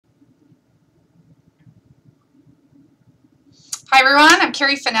Hi everyone, I'm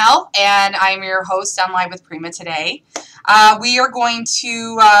Cari Fennell and I'm your host on Live with Prima today. We are going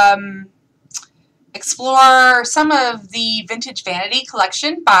to explore some of the Vintage Vanity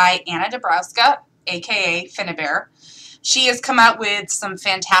collection by Anna Dabrowska, aka Finnabair. She has come out with some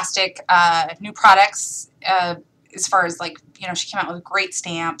fantastic new products as far as she came out with great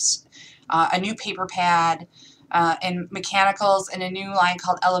stamps, a new paper pad, and mechanicals, and a new line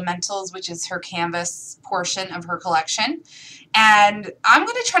called Elementals, which is her canvas portion of her collection. And I'm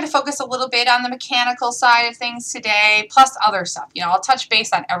going to try to focus a little bit on the mechanical side of things today, plus other stuff. I'll touch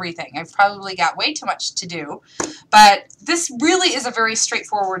base on everything. I've probably got way too much to do, but this really is a very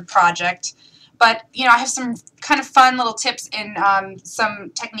straightforward project. But, I have some kind of fun little tips and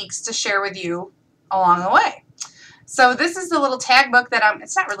some techniques to share with you along the way. So this is the little tag book that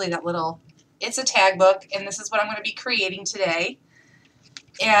it's not really that little. It's a tag book, and this is what I'm going to be creating today.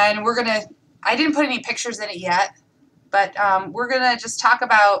 And I didn't put any pictures in it yet, but we're going to just talk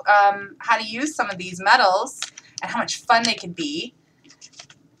about how to use some of these metals and how much fun they can be.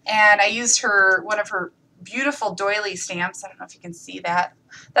 And I used one of her beautiful doily stamps. I don't know if you can see that.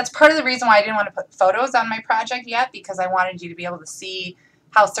 That's part of the reason why I didn't want to put photos on my project yet, because I wanted you to be able to see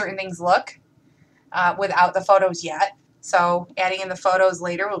how certain things look without the photos yet. So adding in the photos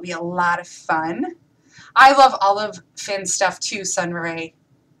later will be a lot of fun. I love Olive Fin stuff too, Sunray.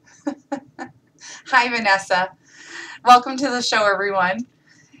 Hi, Vanessa. Welcome to the show, everyone.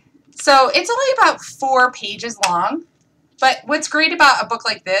 So it's only about 4 pages long, but what's great about a book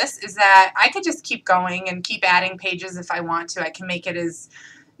like this is that I could just keep going and keep adding pages if I want to. I can make it as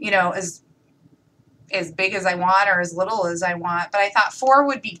big as I want or as little as I want, but I thought 4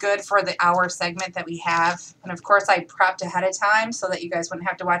 would be good for the hour segment that we have. And of course I prepped ahead of time so that you guys wouldn't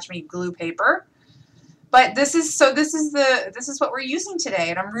have to watch me glue paper. But this is what we're using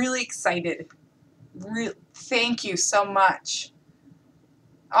today, and I'm really excited. Thank you so much.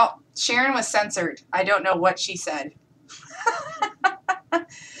 Oh, Sharon was censored. I don't know what she said.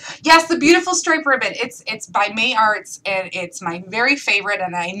 Yes, the beautiful stripe ribbon. It's by May Arts, and it's my very favorite,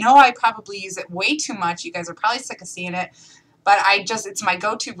 and I know I probably use it way too much. You guys are probably sick of seeing it, but it's my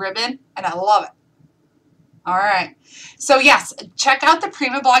go-to ribbon, and I love it. All right. So yes, check out the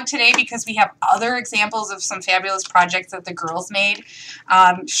Prima blog today because we have other examples of some fabulous projects that the girls made,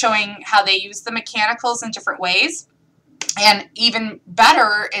 showing how they use the mechanicals in different ways. And even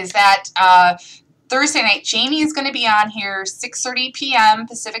better is that Thursday night, Jamie is going to be on here 6:30 p.m.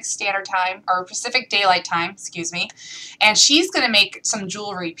 Pacific Standard Time, or Pacific Daylight Time, excuse me, and she's going to make some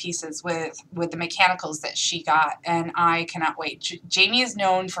jewelry pieces with the mechanicals that she got, and I cannot wait. Jamie is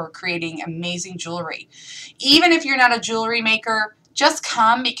known for creating amazing jewelry. Even if you're not a jewelry maker, just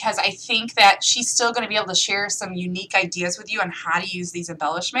come, because I think that she's still going to be able to share some unique ideas with you on how to use these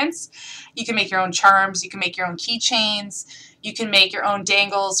embellishments. You can make your own charms, you can make your own keychains, you can make your own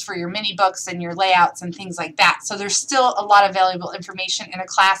dangles for your mini books and your layouts and things like that. So there's still a lot of valuable information in a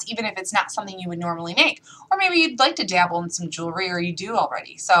class, even if it's not something you would normally make. Or maybe you'd like to dabble in some jewelry, or you do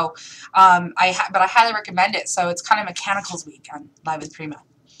already. So, but I highly recommend it. So it's kind of Mechanicals Week on Live with Prima.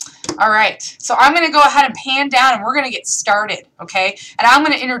 All right, so I'm going to go ahead and pan down, and we're going to get started, okay? And I'm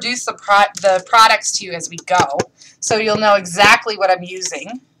going to introduce the products to you as we go, so you'll know exactly what I'm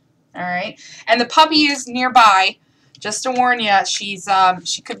using. All right, and the puppy is nearby. Just to warn you,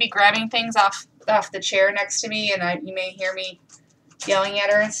 she could be grabbing things off the chair next to me, and you may hear me yelling at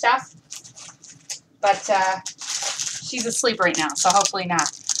her and stuff. But she's asleep right now, so hopefully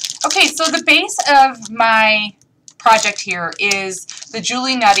not. Okay, so the base of my project here is the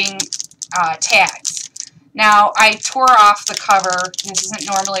Julie Nutting tags. Now, I tore off the cover. This isn't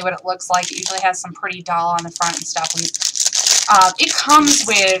normally what it looks like. It usually has some pretty doll on the front and stuff. And, it comes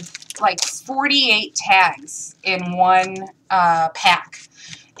with like 48 tags in one pack.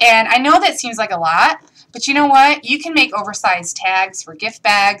 And I know that seems like a lot, but you know what? You can make oversized tags for gift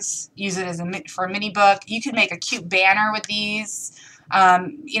bags, use it for a mini book. You can make a cute banner with these.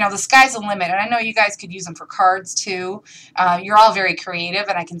 The sky's the limit, and I know you guys could use them for cards too. You're all very creative,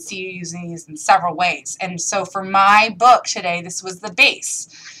 and I can see you using these in several ways. And so for my book today, this was the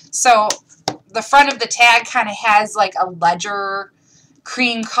base. So the front of the tag kind of has like a ledger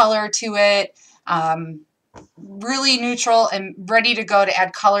cream color to it, really neutral and ready to go to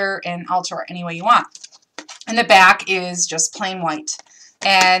add color and alter any way you want. And the back is just plain white,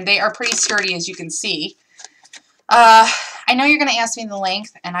 and they are pretty sturdy, as you can see. I know you're going to ask me the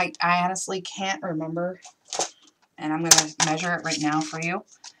length, and I honestly can't remember, and I'm going to measure it right now for you.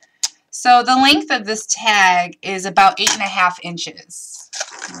 So the length of this tag is about 8.5 inches,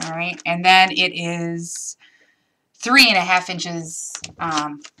 all right, and then it is 3.5 inches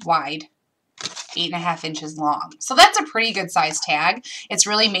wide. 8.5 inches long. So that's a pretty good size tag. It's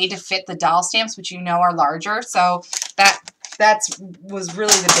really made to fit the doll stamps, which you know are larger. So that was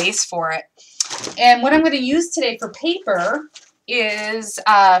really the base for it. And what I'm going to use today for paper is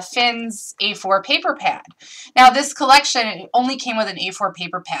Finn's A4 paper pad. Now this collection only came with an A4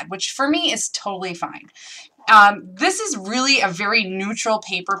 paper pad, which for me is totally fine. This is really a very neutral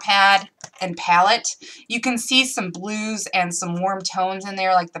paper pad and palette. You can see some blues and some warm tones in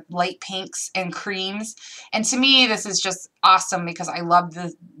there, like the light pinks and creams. And to me, this is just awesome because I love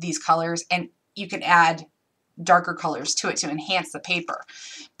these colors, and you can add darker colors to it to enhance the paper.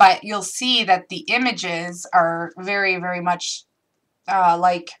 But you'll see that the images are very, very much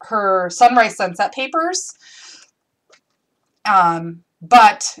like her Sunrise Sunset papers.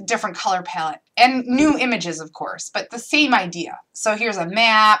 But different color palette and new images, of course, but the same idea. So here's a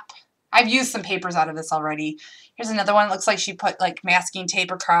map. I've used some papers out of this already. Here's another one. It looks like she put like masking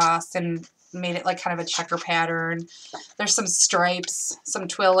tape across and made it like kind of a checker pattern. There's some stripes, some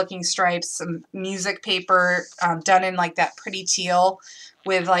twill looking stripes, some music paper done in like that pretty teal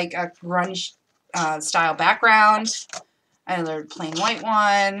with like a grunge style background. Another plain white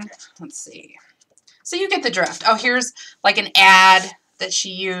one. Let's see. So you get the drift. Oh, here's like an ad that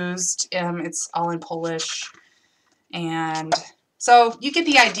she used. It's all in Polish. And so you get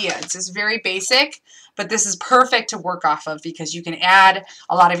the idea. It's just very basic, but this is perfect to work off of because you can add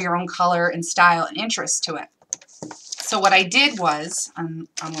a lot of your own color and style and interest to it. So what I did was, I'm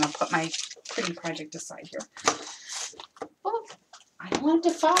going to put my pretty project aside here. Oh, I don't want it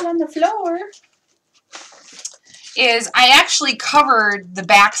to fall on the floor. Is I actually covered the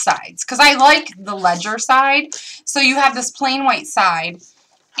back sides because I like the ledger side. So you have this plain white side,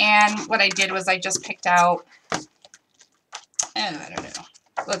 and what I did was I just picked out, I don't know,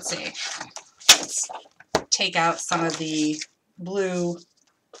 let's see, let's take out some of the blue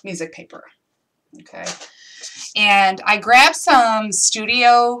music paper, okay, and I grabbed some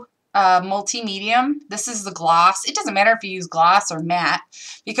Studio multi-medium. This is the gloss. It doesn't matter if you use gloss or matte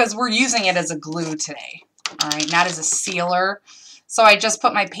because we're using it as a glue today. All right, not as a sealer. So I just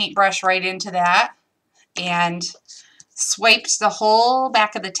put my paintbrush right into that and swiped the whole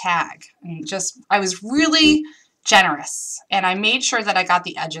back of the tag. And I was really generous, and I made sure that I got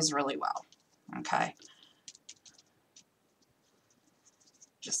the edges really well. Okay.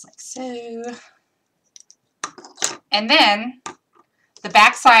 Just like so. And then the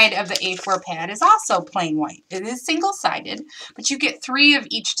back side of the A4 pad is also plain white. It is single-sided, but you get 3 of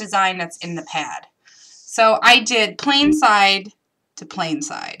each design that's in the pad. So I did plain side to plain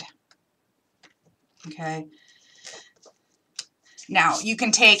side. Okay. Now you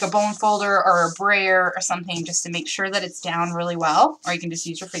can take a bone folder or a brayer or something just to make sure that it's down really well, or you can just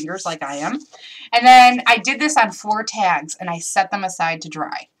use your fingers like I am. And then I did this on 4 tags and I set them aside to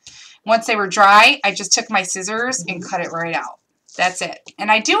dry. Once they were dry, I just took my scissors and cut it right out. That's it.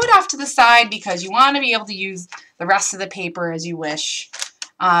 And I do it off to the side because you want to be able to use the rest of the paper as you wish.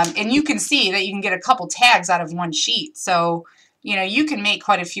 And you can see that you can get a couple tags out of one sheet. So, you know, you can make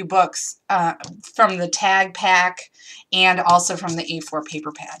quite a few books from the tag pack and also from the A4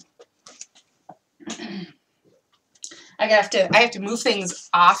 paper pad. I have to move things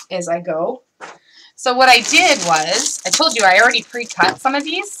off as I go. So what I did was, I told you I already pre-cut some of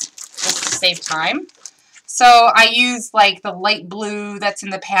these just to save time. So I used like the light blue that's in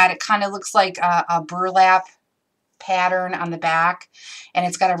the pad. It kind of looks like a burlap pattern on the back, and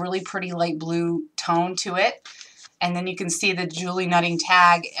it's got a really pretty light blue tone to it. And then you can see the Julie Nutting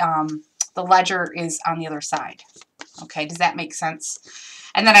tag. The ledger is on the other side. Okay, does that make sense?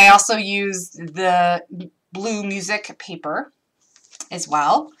 And then I also used the blue music paper as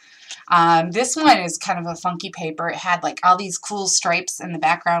well. This one is kind of a funky paper. It had like all these cool stripes in the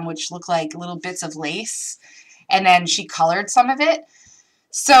background which look like little bits of lace, and then she colored some of it.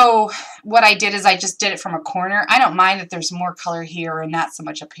 So what I did is I just did it from a corner. I don't mind that there's more color here and not so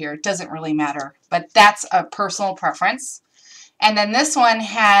much up here. It doesn't really matter, but that's a personal preference. And then this one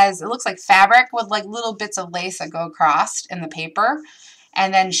has, it looks like fabric with like little bits of lace that go across in the paper.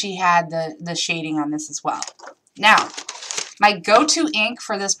 And then she had the shading on this as well. Now, my go-to ink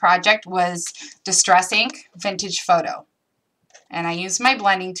for this project was Distress Ink Vintage Photo. And I used my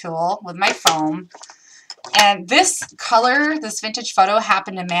blending tool with my foam. And this color, this Vintage Photo,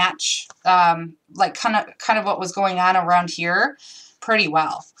 happened to match like kind of what was going on around here pretty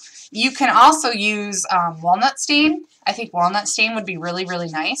well. You can also use walnut stain. I think walnut stain would be really, really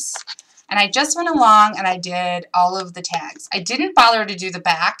nice. And I just went along and I did all of the tags. I didn't bother to do the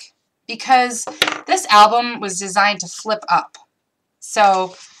back because this album was designed to flip up.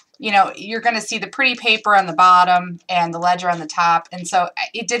 So you know, you're going to see the pretty paper on the bottom and the ledger on the top. And so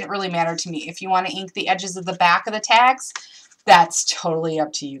it didn't really matter to me. If you want to ink the edges of the back of the tags, that's totally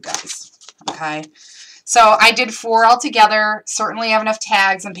up to you guys. Okay. So I did 4 altogether. Certainly have enough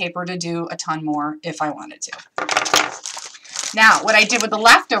tags and paper to do a ton more if I wanted to. Now, what I did with the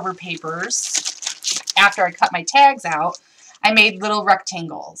leftover papers, after I cut my tags out, I made little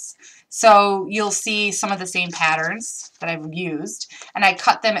rectangles. So you'll see some of the same patterns that I've used, and I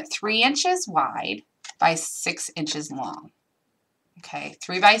cut them at 3 inches wide by 6 inches long. Okay,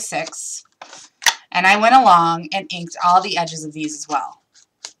 3 by 6. And I went along and inked all the edges of these as well.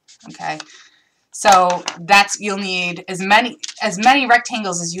 Okay, so that's, you'll need as many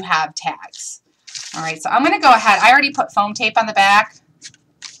rectangles as you have tags. All right, so I'm going to go ahead. I already put foam tape on the back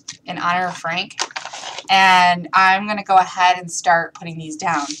in honor of Frank, and I'm going to go ahead and start putting these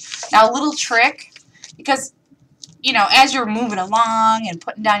down. Now, a little trick, because, you know, as you're moving along and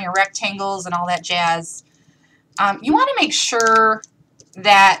putting down your rectangles and all that jazz, you want to make sure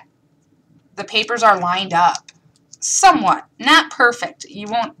that the papers are lined up somewhat. Not perfect. You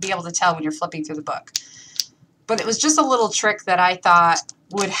won't be able to tell when you're flipping through the book. But it was just a little trick that I thought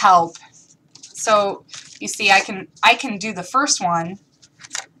would help. So you see, I can do the first one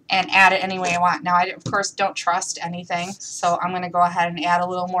and add it any way I want. Now, I, of course, don't trust anything, so I'm going to go ahead and add a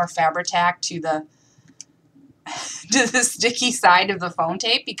little more Fabri-Tac to the sticky side of the foam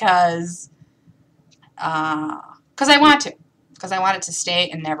tape because I want to. Because I want it to stay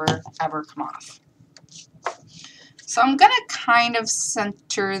and never, ever come off. So I'm going to kind of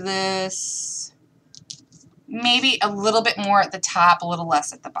center this maybe a little bit more at the top, a little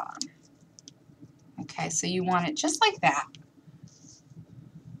less at the bottom. Okay, so you want it just like that.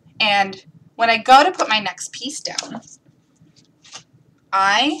 And when I go to put my next piece down,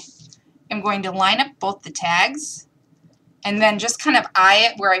 I am going to line up both the tags and then just kind of eye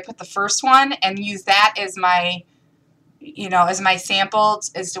it where I put the first one and use that as my, you know, as my sample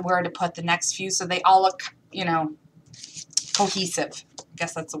as to where to put the next few so they all look, you know, cohesive. I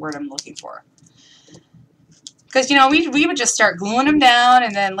guess that's the word I'm looking for. Because, you know, we would just start gluing them down,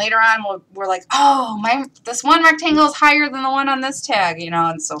 and then later on we're like, oh, this one rectangle is higher than the one on this tag, you know,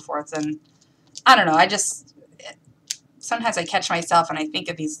 and so forth. And I don't know, sometimes I catch myself and I think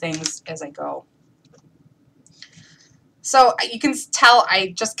of these things as I go. So you can tell I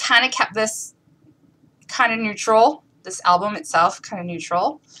just kind of kept this kind of neutral, this album itself kind of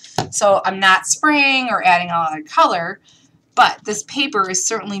neutral. So I'm not spraying or adding a lot of color, but this paper is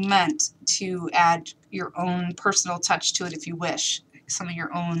certainly meant to add your own personal touch to it if you wish, some of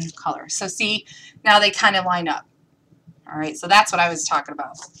your own color. So see, now they kind of line up. All right, so that's what I was talking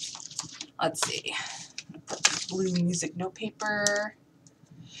about. Let's see, blue music note paper.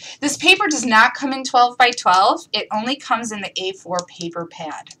 This paper does not come in 12 by 12. It only comes in the A4 paper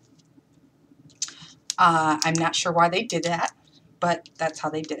pad. I'm not sure why they did that, but that's how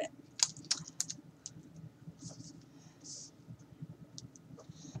they did it.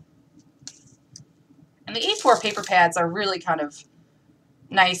 And the A4 paper pads are really kind of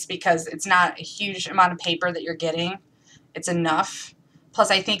nice because it's not a huge amount of paper that you're getting. It's enough.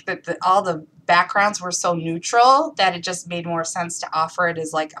 Plus, I think that all the backgrounds were so neutral that it just made more sense to offer it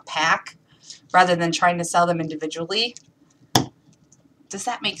as like a pack rather than trying to sell them individually. Does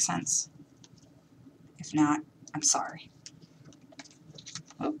that make sense? If not, I'm sorry.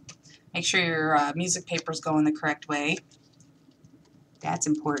 Oh, make sure your music papers go in the correct way. That's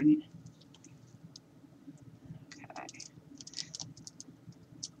important.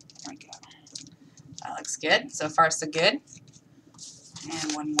 That looks good. So far, so good.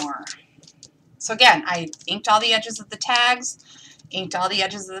 And one more. So again, I inked all the edges of the tags, inked all the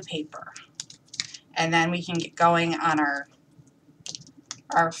edges of the paper. And then we can get going on our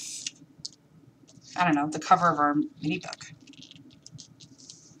I don't know, the cover of our mini book.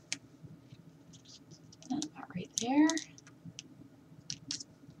 Right there.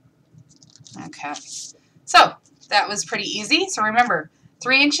 Okay. So that was pretty easy. So remember,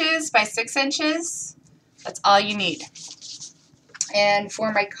 3 inches by 6 inches. That's all you need. And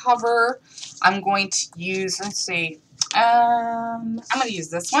for my cover, I'm going to use, let's see, I'm going to use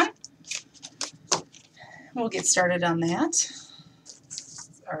this one. We'll get started on that.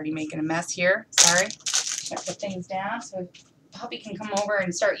 It's already making a mess here. Sorry. Gotta put things down so Puppy can come over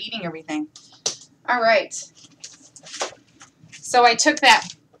and start eating everything. All right. So I took that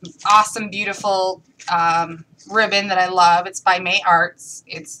awesome, beautiful ribbon that I love. It's by May Arts.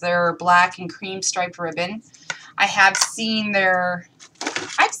 It's their black and cream striped ribbon. I've seen the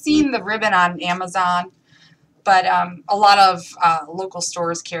ribbon on Amazon, but a lot of local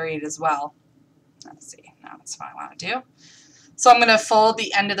stores carry it as well. Let's see, now that's what I want to do. So I'm going to fold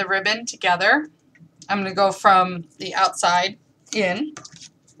the end of the ribbon together. I'm going to go from the outside in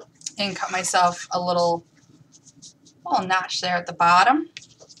and cut myself a little notch there at the bottom.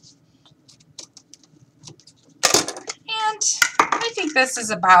 And I think this is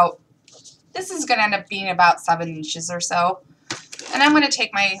going to end up being about 7 inches or so. And I'm going to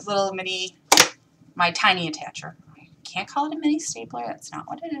take my little my tiny attacher. I can't call it a mini stapler, that's not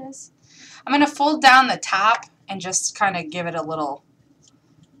what it is. I'm going to fold down the top and just kind of give it a little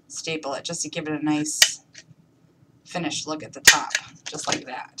staple it, just to give it a nice finished look at the top, just like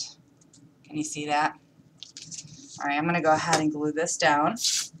that. Can you see that? All right, I'm going to go ahead and glue this down.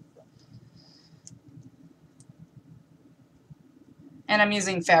 And I'm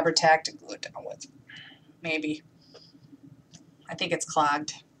using Fabri-Tac to glue it down with. Maybe. I think it's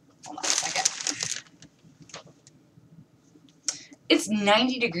clogged. Hold on a second. It's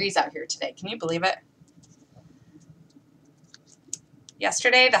 90 degrees out here today. Can you believe it?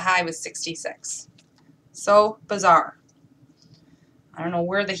 Yesterday, the high was 66. So bizarre. I don't know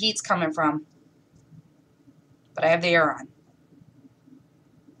where the heat's coming from, but I have the air on.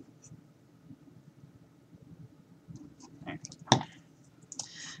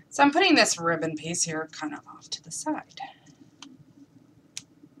 So I'm putting this ribbon piece here kind of off to the side.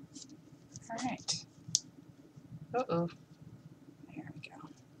 All right. Uh-oh. There we go.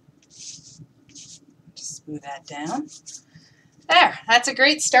 Just smooth that down. There, that's a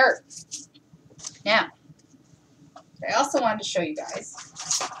great start. Now, what I also wanted to show you guys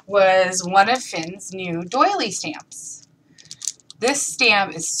was one of Finn's new doily stamps. This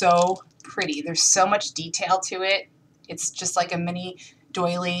stamp is so pretty. There's so much detail to it. It's just like a mini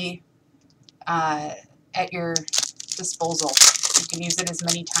doily at your disposal. You can use it as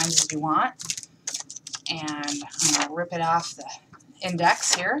many times as you want. And I'm going to rip it off the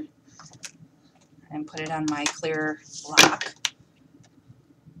index here and put it on my clear block.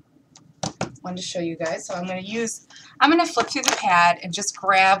 Wanted to show you guys. So I'm going to flip through the pad and just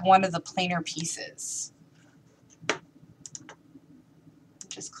grab one of the plainer pieces.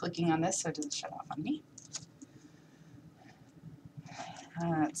 Just clicking on this so it doesn't shut off on me.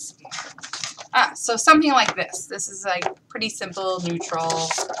 Let's see. So something like this. This is like pretty simple,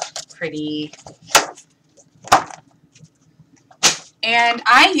 neutral, pretty. And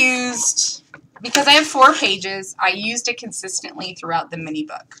I used, because I have 4 pages, I used it consistently throughout the mini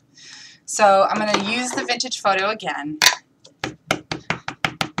book. So I'm going to use the vintage photo again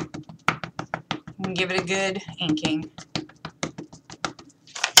and give it a good inking.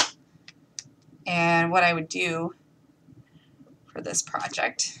 And what I would do for this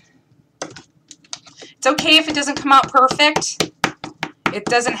project, it's okay if it doesn't come out perfect. It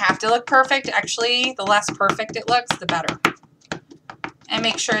doesn't have to look perfect. Actually, the less perfect it looks, the better. And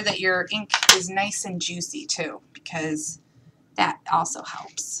make sure that your ink is nice and juicy too, because that also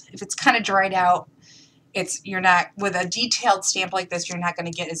helps. If it's kind of dried out, you're not, with a detailed stamp like this, you're not going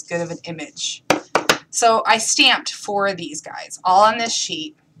to get as good of an image. So I stamped 4 of these guys, all on this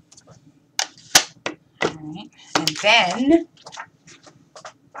sheet. All right, and then,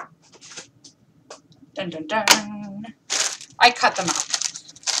 dun dun dun, I cut them out.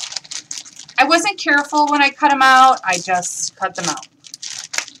 I wasn't careful when I cut them out, I just cut them out.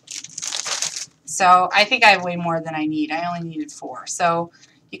 So I think I have way more than I need. I only needed 4. So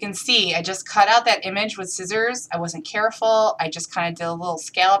you can see I just cut out that image with scissors. I wasn't careful. I just kind of did a little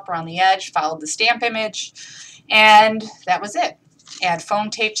scallop around the edge, followed the stamp image, and that was it. Add foam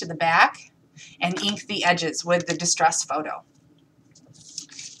tape to the back and ink the edges with the distress photo.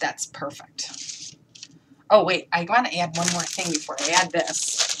 That's perfect. Oh wait, I want to add one more thing before I add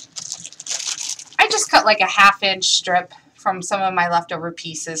this. I just cut like a 1/2 inch strip from some of my leftover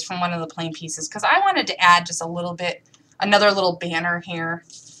pieces, from one of the plain pieces, because I wanted to add just a little bit, another little banner here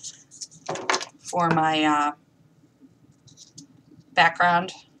for my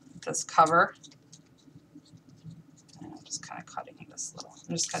background, this cover. And I'm just kind of cutting this little,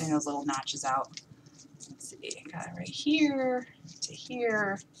 I'm just cutting those little notches out. Let's see, I got it right here to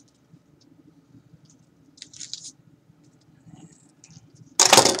here.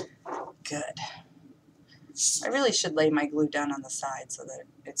 Good. I really should lay my glue down on the side so that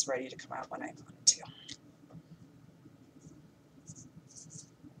it's ready to come out when I want it to.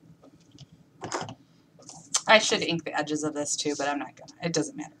 I should ink the edges of this too, but I'm not gonna. It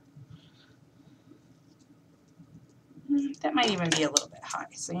doesn't matter. That might even be a little bit high.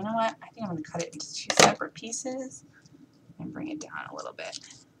 So you know what? I think I'm going to cut it into 2 separate pieces and bring it down a little bit.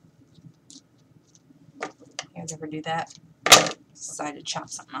 You guys ever do that? Decide to chop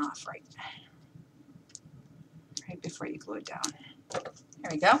something off right before you glue it down.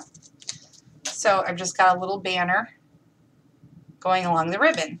 There we go. So I've just got a little banner going along the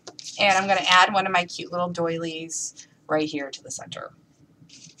ribbon. And I'm going to add one of my cute little doilies right here to the center.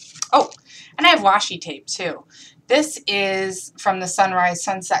 Oh, and I have washi tape too. This is from the Sunrise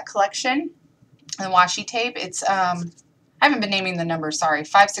Sunset collection, the washi tape. It's, I haven't been naming the number, sorry,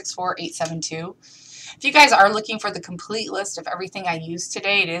 564872. If you guys are looking for the complete list of everything I used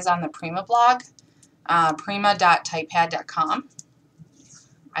today, it is on the Prima blog, prima.typepad.com.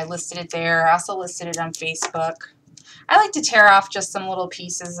 I listed it there. I also listed it on Facebook. I like to tear off just some little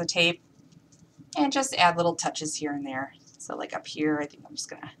pieces of tape and just add little touches here and there. So like up here, I think I'm just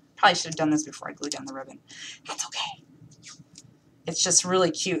going to, probably should have done this before I glued down the ribbon. That's okay. It's just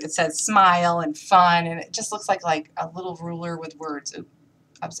really cute. It says smile and fun, and it just looks like a little ruler with words. Ooh,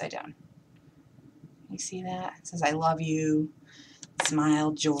 upside down. You see that? It says I love you,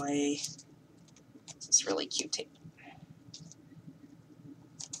 smile, joy. It's just really cute tape.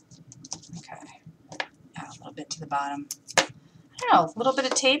 Okay. Add a little bit to the bottom. I don't know, a little bit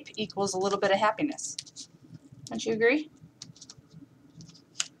of tape equals a little bit of happiness. Don't you agree?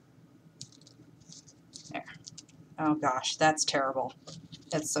 There. Oh gosh, that's terrible.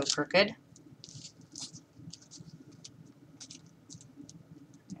 That's so crooked.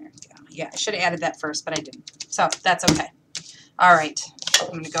 There we go. Yeah, I should have added that first, but I didn't. So that's okay. All right, I'm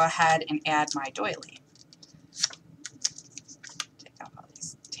going to go ahead and add my doily. Take out all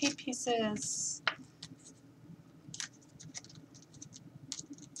these tape pieces.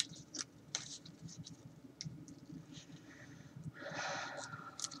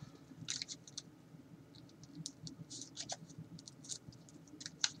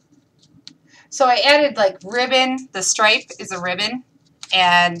 So I added like ribbon, the stripe is a ribbon,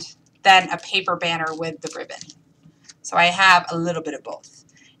 and then a paper banner with the ribbon. So I have a little bit of both.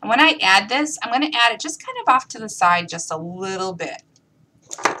 And when I add this, I'm going to add it just kind of off to the side just a little bit.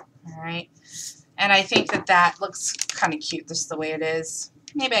 All right. And I think that that looks kind of cute. This is the way it is.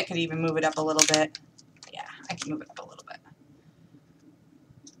 Maybe I could even move it up a little bit. Yeah, I can move it up a little bit.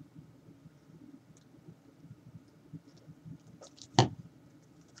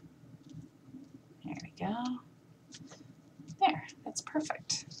 There we go. There, that's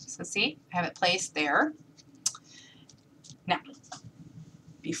perfect. So see, I have it placed there. Now,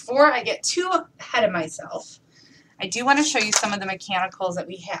 before I get too ahead of myself, I do want to show you some of the mechanicals that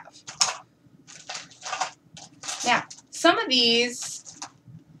we have. Now, some of these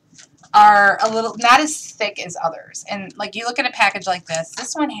are a little not as thick as others. And like you look at a package like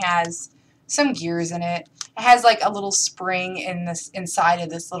this one has some gears in it. It has like a little spring in this inside of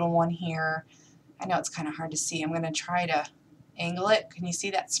this little one here. I know it's kind of hard to see. I'm going to try to angle it. Can you see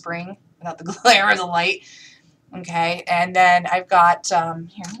that spring without the glare of the light? Okay, and then I've got,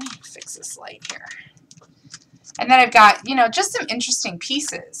 here, let me fix this light here. And then I've got, you know, just some interesting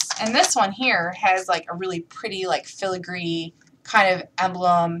pieces. And this one here has like a really pretty, like filigree kind of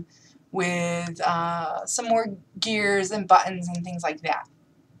emblem with some more gears and buttons and things like that.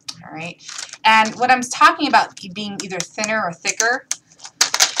 All right, and what I'm talking about being either thinner or thicker,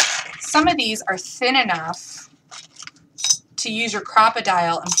 some of these are thin enough to use your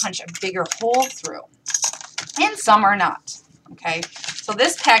crocodile and punch a bigger hole through. And some are not. Okay, so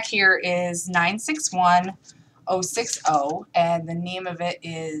this pack here is 961060, and the name of it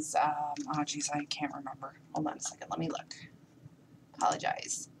is, oh geez, I can't remember. Hold on a second, let me look.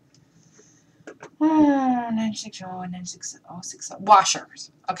 Apologize. 961060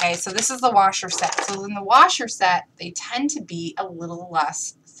 washers. Okay, so this is the washer set. So in the washer set, they tend to be a little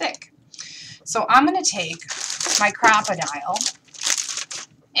less thick. So I'm going to take my crocodile,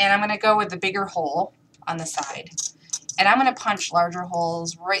 and I'm going to go with the bigger hole on the side, and I'm going to punch larger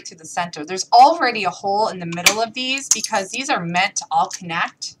holes right through the center. There's already a hole in the middle of these because these are meant to all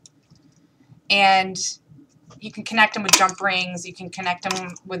connect, and you can connect them with jump rings, you can connect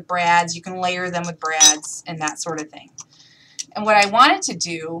them with brads, you can layer them with brads and that sort of thing. And what I wanted to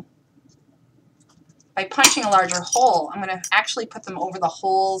do by punching a larger hole, I'm going to actually put them over the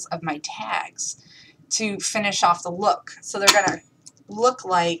holes of my tags to finish off the look. So they're going to look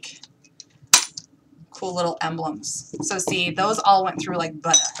like cool little emblems. So see, those all went through like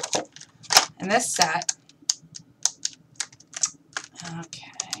butter. And this set,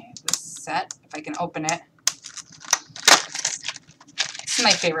 okay, this set, if I can open it, this is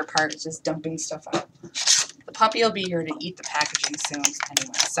my favorite part, is just dumping stuff out. The puppy will be here to eat the packaging soon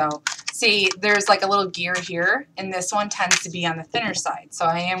anyway. So see, there's like a little gear here, and this one tends to be on the thinner side. So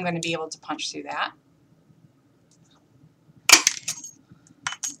I am going to be able to punch through that.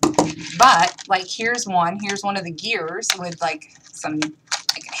 But like here's one of the gears with like some,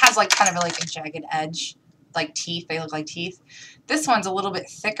 like, it has like kind of like a jagged edge, like teeth. They look like teeth. This one's a little bit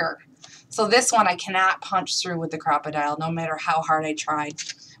thicker. So this one I cannot punch through with the Crop-A-Dile no matter how hard I tried.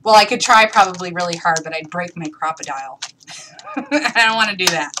 Well, I could try probably really hard, but I'd break my Crop-A-Dile. I don't want to do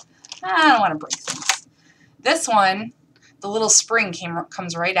that. I don't want to break things. This one, the little spring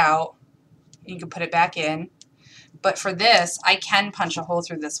comes right out. You can put it back in. But for this, I can punch a hole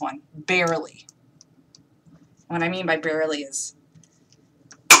through this one. Barely. What I mean by barely is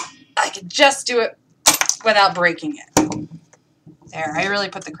I could just do it without breaking it. There, I really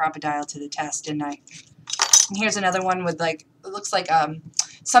put the Crop-A-Dile to the test, didn't I? And here's another one with like, it looks like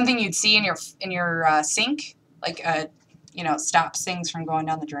something you'd see in your sink, like you know, stops things from going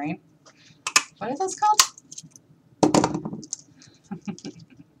down the drain. What are those called?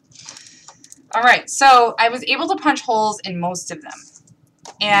 All right, so I was able to punch holes in most of them,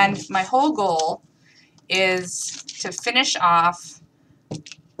 and my whole goal is to finish off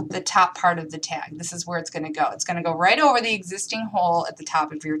the top part of the tag. This is where it's going to go. It's going to go right over the existing hole at the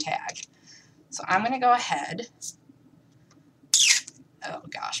top of your tag. So I'm going to go ahead. Oh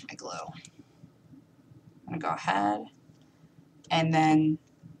gosh, my glue. I'm going to go ahead and then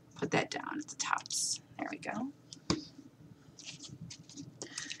put that down at the tops. There we go.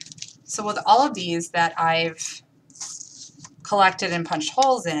 So with all of these that I've collected and punched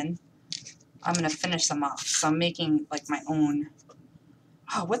holes in, I'm going to finish them off. So I'm making like my own,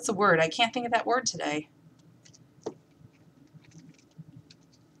 oh, what's the word? I can't think of that word today.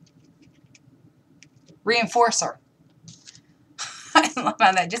 Reinforcer. I love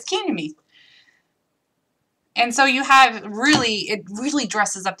how that just came to me. And so you have really, it really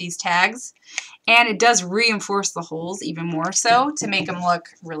dresses up these tags, and it does reinforce the holes even more so to make them look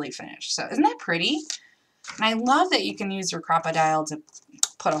really finished. So isn't that pretty? And I love that you can use your Crop-A-Dile to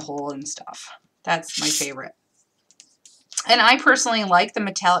put a hole and stuff. That's my favorite. And I personally like the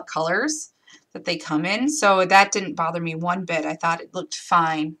metallic colors that they come in, so that didn't bother me one bit. I thought it looked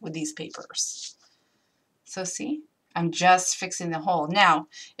fine with these papers. So see, I'm just fixing the hole. Now,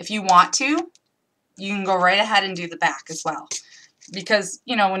 if you want to, you can go right ahead and do the back as well. Because,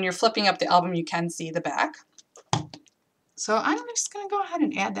 you know, when you're flipping up the album, you can see the back. So I'm just going to go ahead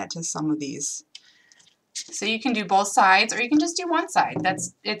and add that to some of these. So you can do both sides, or you can just do one side.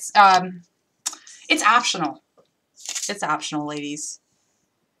 It's optional. It's optional, ladies.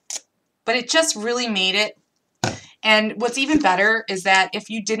 But it just really made it. And what's even better is that if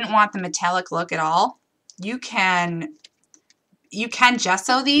you didn't want the metallic look at all, you can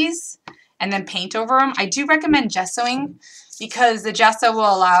gesso these and then paint over them. I do recommend gessoing because the gesso will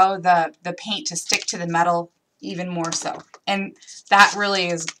allow the paint to stick to the metal even more so. And that really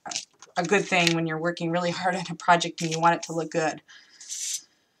is a good thing when you're working really hard on a project and you want it to look good.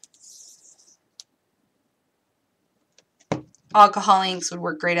 Alcohol inks would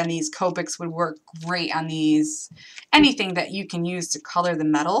work great on these. Copics would work great on these. Anything that you can use to color the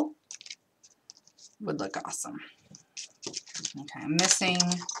metal would look awesome. Okay, I'm missing,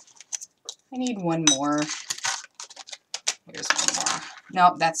 I need one more. Here's one more.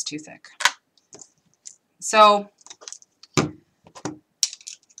 Nope, that's too thick. So, I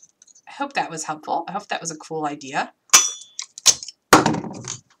hope that was helpful. I hope that was a cool idea.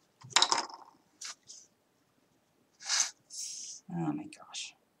 Oh my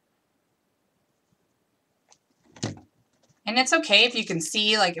gosh. And it's okay if you can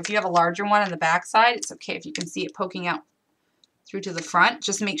see, like if you have a larger one on the back side, it's okay if you can see it poking out through to the front.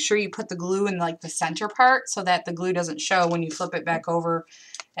 Just make sure you put the glue in like the center part so that the glue doesn't show when you flip it back over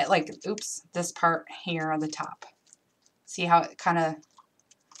at like, oops, this part here on the top. See how it kind of,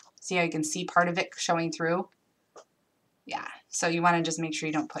 see how you can see part of it showing through? Yeah, so you want to just make sure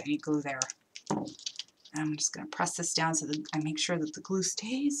you don't put any glue there. I'm just going to press this down so that I make sure that the glue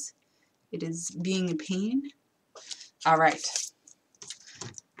stays. It is being a pain. All right.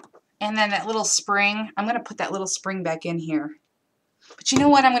 And then that little spring, I'm going to put that little spring back in here. But you know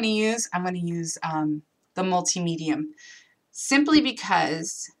what I'm going to use? I'm going to use the multi-medium. Simply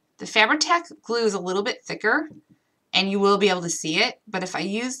because the Fabri-Tac glue is a little bit thicker and you will be able to see it. But if I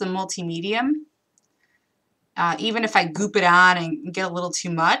use the multi-medium, even if I goop it on and get a little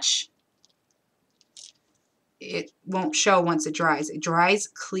too much, it won't show once it dries. It dries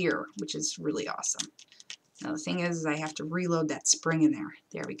clear, which is really awesome. Now the thing is I have to reload that spring in there.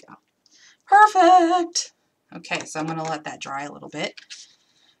 There we go. Perfect! Okay, so I'm going to let that dry a little bit.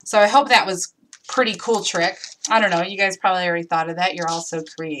 So I hope that was a pretty cool trick. I don't know, you guys probably already thought of that. You're all so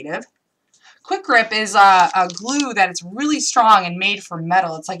creative. Quick Grip is a glue that is really strong and made for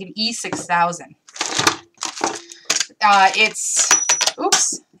metal. It's like an E6000.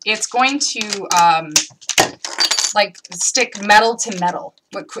 It's going to like stick metal to metal.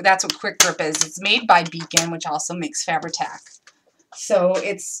 That's what Quick Grip is. It's made by Beacon, which also makes Fabri-Tac. So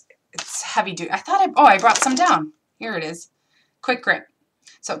it's it's heavy duty. I thought I brought some down. Here it is. Quick grip.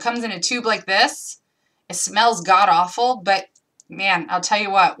 So it comes in a tube like this. It smells god-awful, but man, I'll tell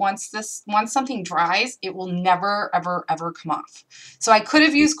you what, once something dries, it will never, ever, ever come off. So I could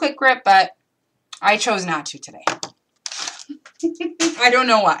have used quick grip, but I chose not to today. I don't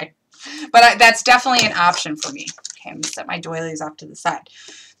know why, but that's definitely an option for me. Okay, I'm going to set my doilies off to the side.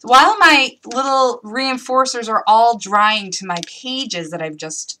 So while my little reinforcers are all drying to my pages that I've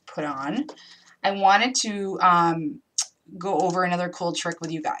just put on, I wanted to go over another cool trick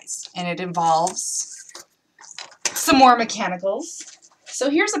with you guys, and it involves some more mechanicals. So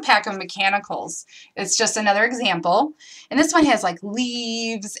here's a pack of mechanicals. It's just another example, and this one has like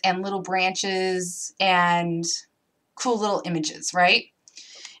leaves and little branches and cool little images, right?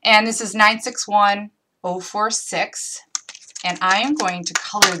 And this is 961046, and I am going to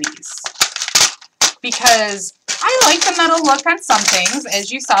color these because I like the metal look on some things,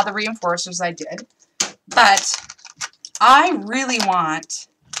 as you saw the reinforcers I did, but I really want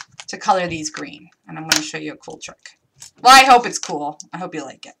to color these green, and I'm going to show you a cool trick. Well, I hope it's cool. I hope you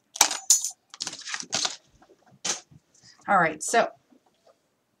like it. All right, so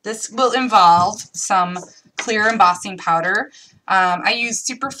this will involve some clear embossing powder. I use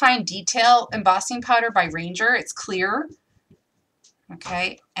Superfine Detail embossing powder by Ranger. It's clear.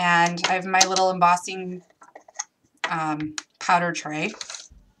 Okay, and I have my little embossing powder tray.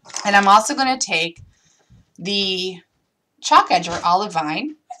 And I'm also going to take the chalk edge or olive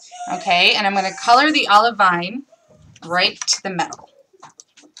vine, okay, and I'm going to color the olive vine right to the metal.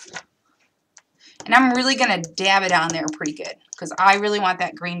 And I'm really going to dab it on there pretty good because I really want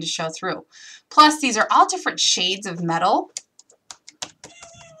that green to show through. Plus, these are all different shades of metal.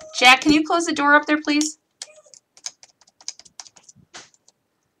 Jack, can you close the door up there, please?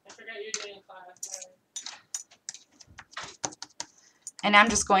 I forgot you're doing class. And I'm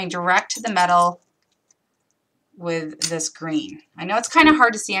just going direct to the metal with this green. I know it's kind of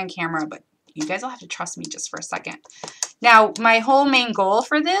hard to see on camera, but you guys will have to trust me just for a second. Now, my whole main goal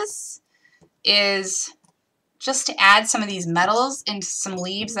for this is just to add some of these metals into some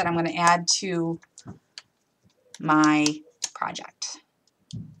leaves that I'm going to add to my project.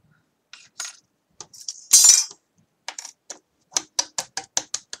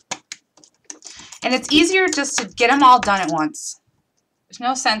 And it's easier just to get them all done at once. There's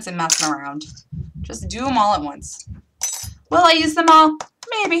no sense in messing around. Just do them all at once. Will I use them all?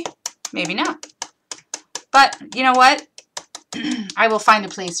 Maybe. Maybe not. But you know what? I will find a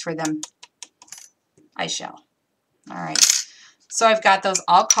place for them. I shall. Alright. So I've got those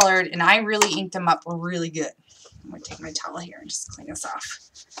all colored, and I really inked them up really good. I'm going to take my towel here and just clean this off.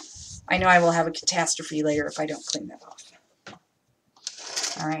 I know I will have a catastrophe later if I don't clean that off.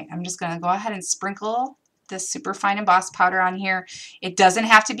 Alright, I'm just going to go ahead and sprinkle this Superfine Emboss powder on here. It doesn't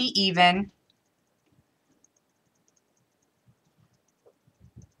have to be even.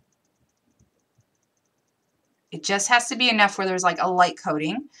 It just has to be enough where there's like a light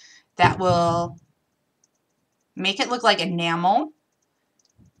coating that will make it look like enamel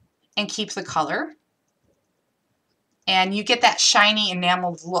and keep the color. And you get that shiny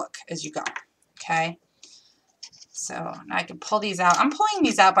enameled look as you go. Okay. So now I can pull these out. I'm pulling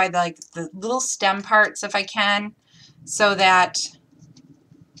these out by the little stem parts if I can, so that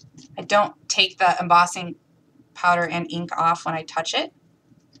I don't take the embossing powder and ink off when I touch it.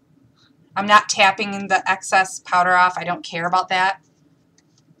 I'm not tapping the excess powder off. I don't care about that.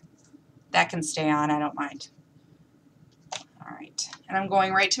 That can stay on. I don't mind. All right. And I'm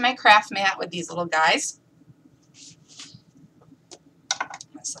going right to my craft mat with these little guys. I'm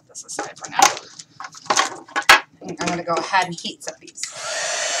going to set this aside for now. I'm going to go ahead and heat set these.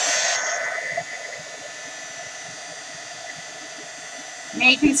 Now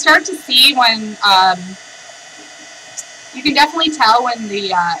you can start to see when, you can definitely tell when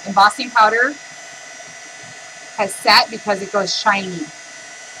the embossing powder has set because it goes shiny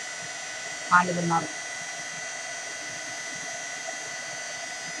onto the metal.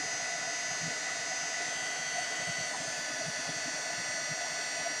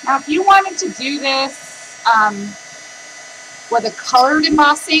 Now if you wanted to do this with a colored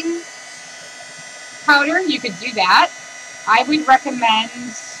embossing powder, you could do that. I would recommend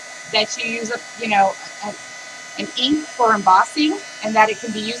that you use an ink for embossing and that it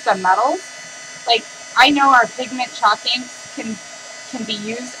can be used on metals. Like, I know our pigment chalk inks can be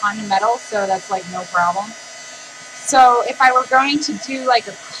used on the metal, so that's like no problem. So if I were going to do like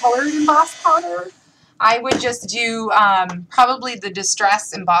a colored emboss powder, I would just do probably the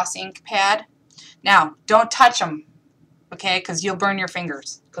Distress Emboss ink pad. Now, don't touch them, okay, because you'll burn your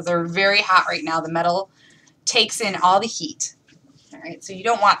fingers because they're very hot right now. The metal takes in all the heat. All right, so you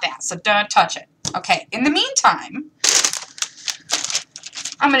don't want that, so don't touch it. Okay, in the meantime,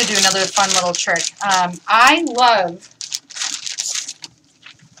 I'm going to do another fun little trick. I love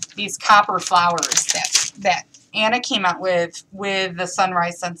these copper flowers that Anna came out with the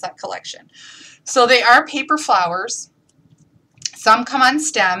Sunrise Sunset collection. So they are paper flowers. Some come on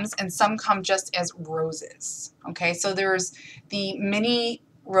stems and some come just as roses. Okay, so there's the mini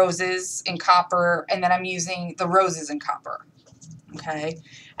roses in copper, and then I'm using the roses in copper. Okay,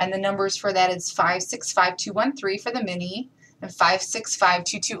 and the numbers for that is 565213 for the mini and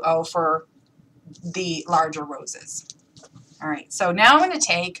 565220 for the larger roses. All right, so now I'm going to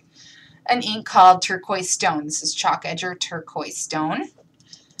take an ink called Turquoise Stone. This is Chalk Edger Turquoise Stone.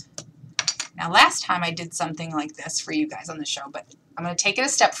 Now last time I did something like this for you guys on the show, but I'm going to take it a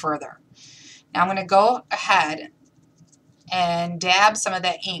step further. Now I'm going to go ahead and dab some of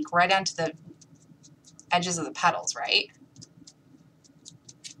that ink right onto the edges of the petals, right?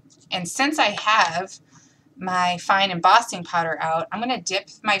 And since I have my fine embossing powder out, I'm going to dip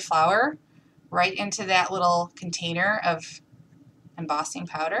my flower right into that little container of embossing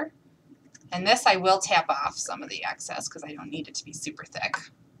powder. And this I will tap off some of the excess because I don't need it to be super thick.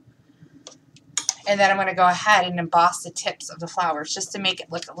 And then I'm going to go ahead and emboss the tips of the flowers just to make it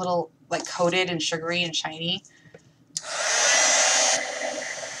look a little like coated and sugary and shiny.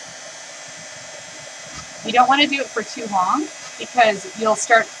 You don't want to do it for too long because you'll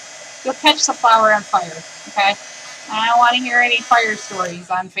catch the flower on fire, okay? I don't want to hear any fire stories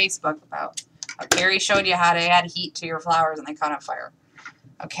on Facebook about how Cari showed you how to add heat to your flowers and they caught on fire.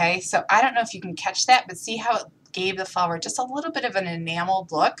 Okay, so I don't know if you can catch that, but see how it gave the flower just a little bit of an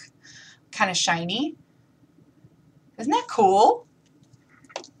enameled look, kind of shiny. Isn't that cool?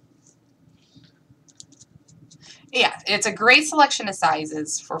 Yeah, it's a great selection of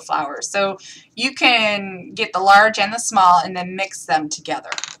sizes for flowers. So you can get the large and the small and then mix them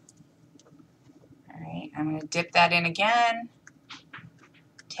together. All right, I'm going to dip that in again.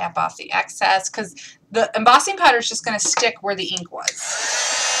 Tap off the excess because the embossing powder is just going to stick where the ink was.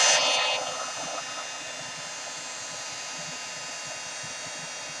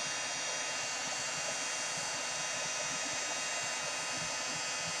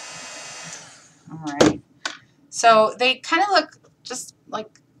 All right. So they kind of look just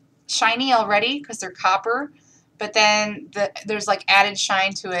like shiny already because they're copper, but then there's like added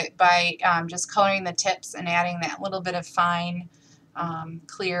shine to it by just coloring the tips and adding that little bit of fine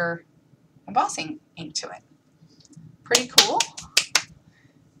clear embossing ink to it. Pretty cool.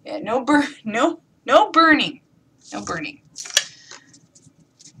 Yeah, no burning. No burning.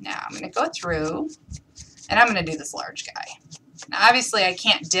 Now I'm going to go through and I'm going to do this large guy. Now obviously I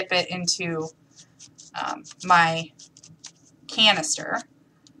can't dip it into my canister,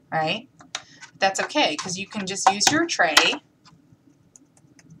 right? That's okay because you can just use your tray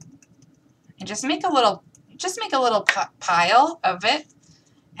and just make a little pile of it,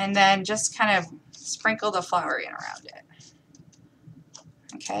 and then just kind of sprinkle the flower in around it.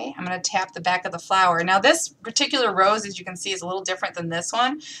 Okay, I'm going to tap the back of the flower. Now this particular rose, as you can see, is a little different than this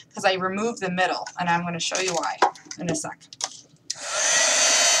one because I removed the middle, and I'm going to show you why in a sec.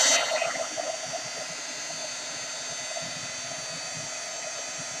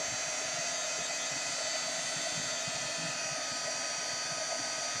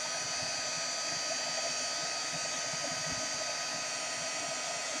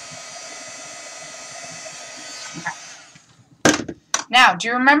 Now, do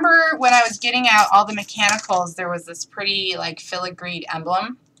you remember when I was getting out all the mechanicals, there was this pretty like filigreed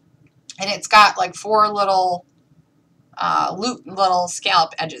emblem? And it's got like 4 little little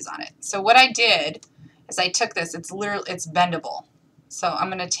scallop edges on it. So what I did is I took this, it's bendable. So I'm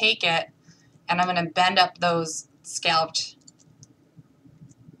going to take it and I'm going to bend up those scalloped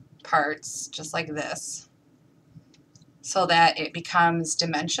parts just like this so that it becomes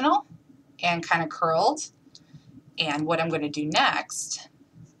dimensional and kind of curled. And what I'm going to do next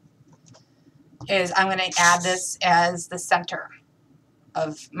is I'm going to add this as the center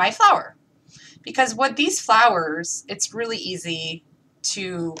of my flower. Because with these flowers, it's really easy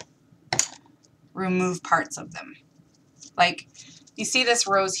to remove parts of them. Like, you see this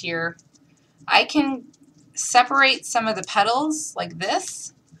rose here? I can separate some of the petals like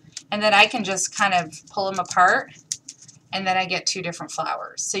this, and then I can just kind of pull them apart, and then I get 2 different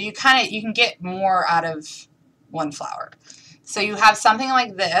flowers. So you can get more out of one flower. So you have something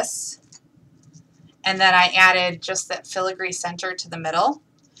like this, and then I added just that filigree center to the middle.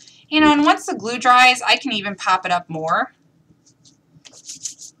 You know, and once the glue dries, I can even pop it up more.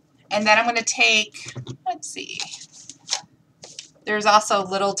 And then I'm going to take, let's see, There's also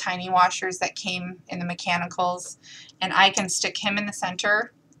little tiny washers that came in the mechanicals, and I can stick him in the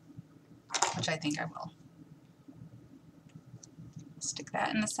center, which I think I will. Stick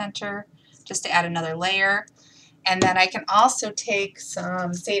that in the center just to add another layer. And then I can also take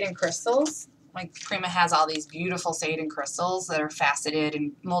some Satin crystals. Like Prima has all these beautiful Satin crystals that are faceted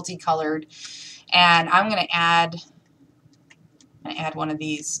and multicolored. And I'm going to add one of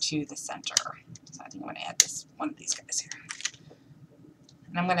these to the center. So I think I'm going to add one of these guys here.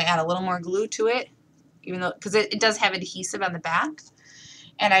 And I'm going to add a little more glue to it, even though, because it does have adhesive on the back.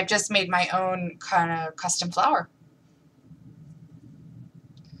 And I've just made my own kind of custom flower.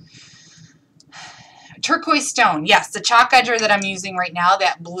 Turquoise stone. Yes, the chalk edger that I'm using right now,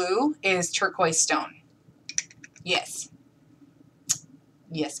 that blue, is turquoise stone. Yes.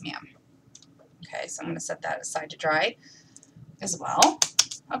 Yes, ma'am. Okay, so I'm going to set that aside to dry as well.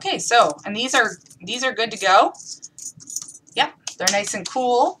 Okay, so, and these are good to go. Yep, they're nice and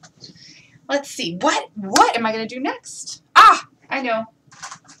cool. Let's see, what am I going to do next? Ah, I know.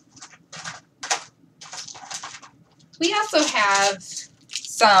 We also have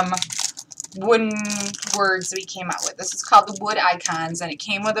some wooden words we came out with. This is called the Wood Icons, and it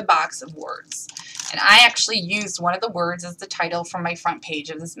came with a box of words. And I actually used one of the words as the title for my front page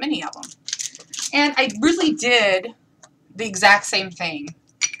of this mini album. And I really did the exact same thing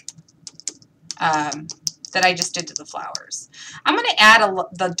that I just did to the flowers. I'm going to add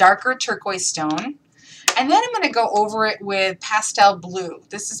the darker turquoise stone, and then I'm going to go over it with pastel blue.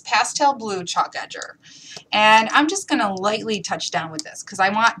 This is pastel blue chalk edger. And I'm just going to lightly touch down with this because I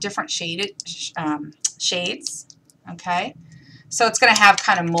want different shaded shades, okay? So it's going to have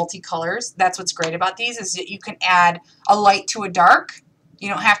kind of multicolors. That's what's great about these, is that you can add a light to a dark. You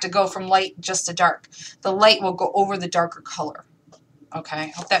don't have to go from light just to dark. The light will go over the darker color,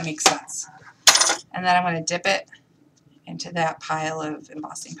 okay? Hope that makes sense. And then I'm going to dip it into that pile of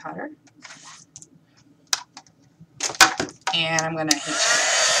embossing powder. And I'm going to heat it.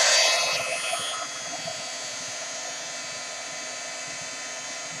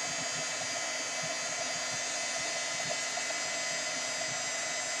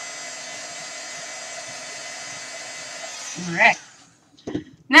 All right.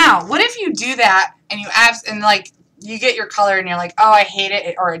 Now, what if you do that and you get your color and you're like, oh, I hate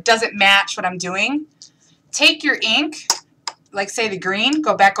it, or it doesn't match what I'm doing? Take your ink, like say the green,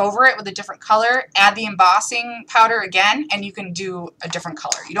 go back over it with a different color, add the embossing powder again, and you can do a different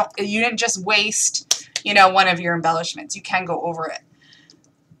color. You didn't just waste, one of your embellishments. You can go over it.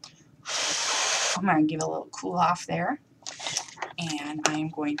 I'm going to give it a little cool off there. And I'm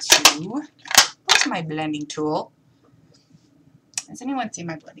going to, where's my blending tool? Has anyone seen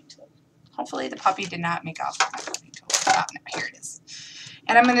my blending tool? Hopefully the puppy did not make off with my blending tool. Oh, no, here it is.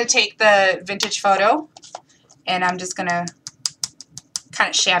 And I'm going to take the vintage photo, and I'm just going to kind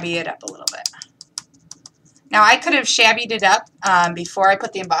of shabby it up a little bit. Now I could have shabbied it up before I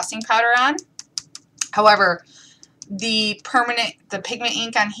put the embossing powder on. However, the pigment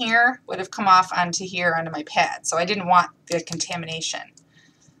ink on here would have come off onto here onto my pad, so I didn't want the contamination.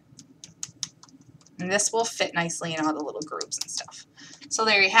 And this will fit nicely in all the little grooves and stuff. So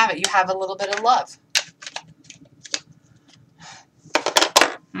there you have it. You have a little bit of love.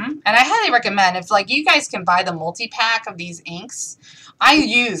 And I highly recommend, if you guys can buy the multi-pack of these inks, I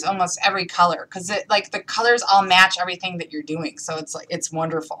use almost every color because the colors all match everything that you're doing. So it's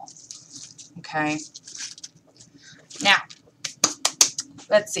wonderful. Okay. Now,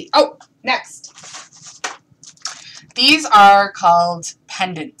 let's see. Oh, next. These are called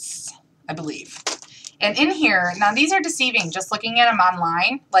pendants, I believe. And in here, now these are deceiving, just looking at them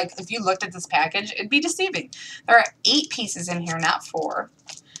online. Like if you looked at this package, it'd be deceiving. There are 8 pieces in here, not 4.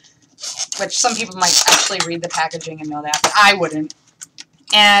 Which some people might actually read the packaging and know that, but I wouldn't.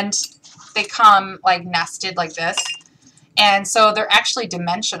 And they come nested like this. And so they're actually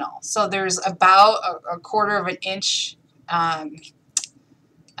dimensional. So there's about a 1/4 of an inch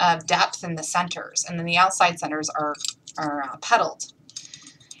of depth in the centers. And then the outside centers are petaled.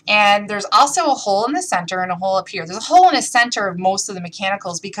 And there's also a hole in the center and a hole up here. There's a hole in the center of most of the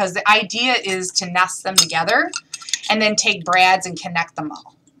mechanicals because the idea is to nest them together and then take brads and connect them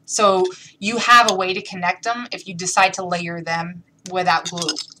all. So you have a way to connect them if you decide to layer them without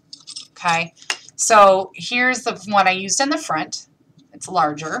glue. Okay, so here's the one I used in the front. It's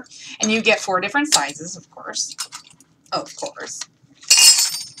larger, and you get 4 different sizes, of course. Of course.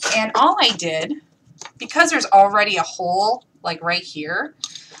 And all I did, because there's already a hole right here,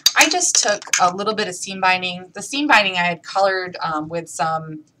 I just took a little bit of seam binding. The seam binding I had colored with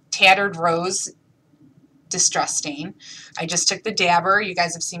some tattered rose distress stain. I just took the dabber. You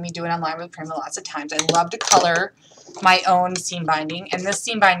guys have seen me do it online with Prima lots of times. I love to color my own seam binding, and this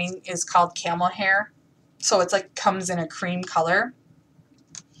seam binding is called Camel Hair. So it's like comes in a cream color.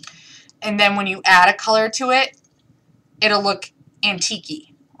 And then when you add a color to it, it'll look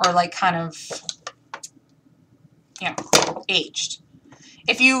antique-y or like kind of, you know, aged.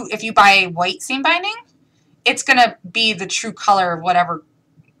 If you buy white seam binding, it's going to be the true color of whatever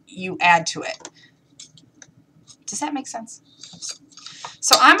you add to it. Does that make sense?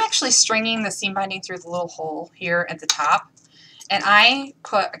 So I'm actually stringing the seam binding through the little hole here at the top, and I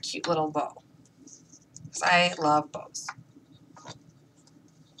put a cute little bow because I love bows.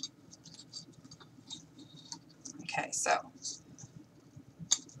 Okay, so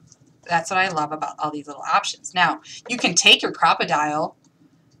that's what I love about all these little options. Now, you can take your crocodile,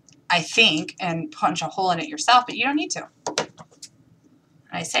 I think, and punch a hole in it yourself, but you don't need to.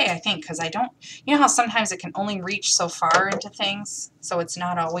 I say I think because I don't, you know how sometimes it can only reach so far into things, so it's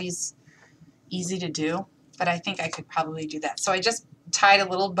not always easy to do, but I think I could probably do that. So I just tied a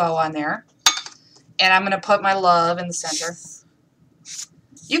little bow on there, and I'm going to put my love in the center.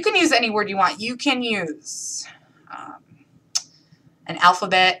 You can use any word you want. You can use an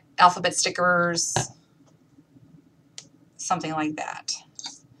alphabet stickers, something like that.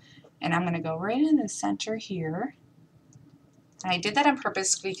 And I'm going to go right in the center here. And I did that on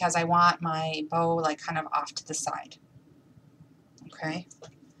purpose because I want my bow like kind of off to the side. Okay.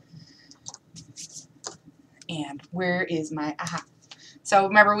 And where is my aha? So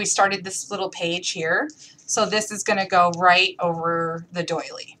remember we started this little page here. So this is going to go right over the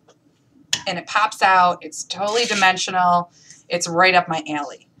doily. And it pops out. It's totally dimensional. It's right up my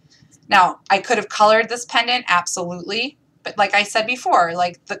alley. Now, I could have colored this pendant, absolutely. But like I said before,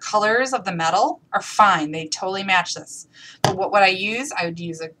 like the colors of the metal are fine. They totally match this. But what would I use? I would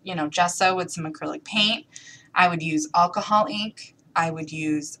use a, you know, gesso with some acrylic paint. I would use alcohol ink. I would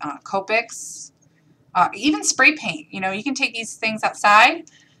use Copics. Even spray paint. You know, you can take these things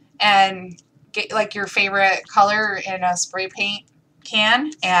outside and get like your favorite color in a spray paint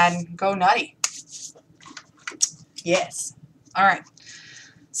can and go nutty. Yes. All right.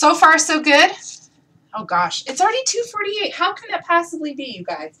 So far, so good. Oh gosh, it's already 2:48. How can that possibly be, you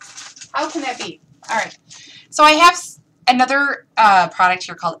guys? How can that be? All right. So I have another product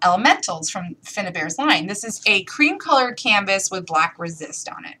here called Elementals from Finnabair's line. This is a cream-colored canvas with black resist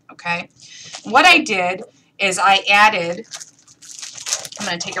on it, okay? What I did is I added, I'm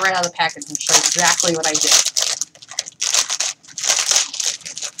going to take it right out of the package and show you exactly what I did.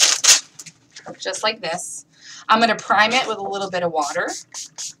 Just like this. I'm going to prime it with a little bit of water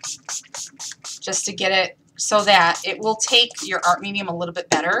just to get it so that it will take your art medium a little bit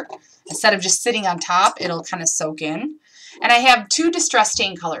better. Instead of just sitting on top, it'll kind of soak in. And I have two distress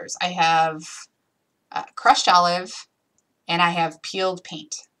stain colors. I have crushed olive and I have peeled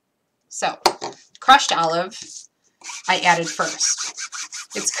paint. So crushed olive I added first.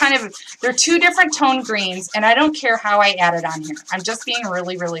 It's kind of, they're two different tone greens, and I don't care how I add it on here. I'm just being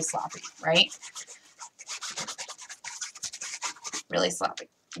really, really sloppy, right? Really sloppy.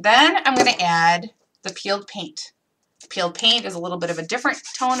 Then I'm going to add the peeled paint. Peeled paint is a little bit of a different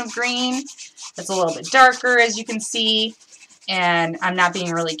tone of green. It's a little bit darker, as you can see, and I'm not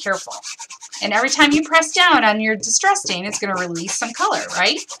being really careful. And every time you press down on your distress stain, it's going to release some color,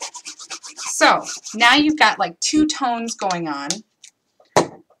 right? So now you've got like two tones going on.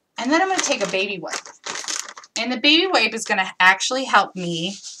 And then I'm going to take a baby wipe. And the baby wipe is going to actually help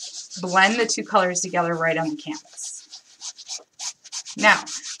me blend the two colors together right on the canvas. Now,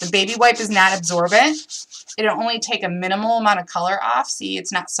 the baby wipe is not absorbent. It'll only take a minimal amount of color off. See,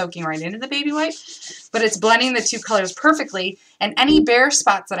 it's not soaking right into the baby wipe, but it's blending the two colors perfectly. And any bare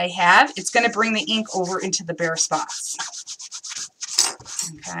spots that I have, it's going to bring the ink over into the bare spots.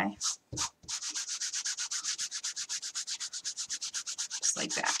 Okay. Just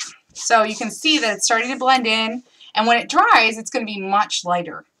like that. So you can see that it's starting to blend in, and when it dries, it's going to be much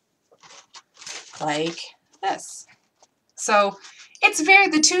lighter, like this. So it's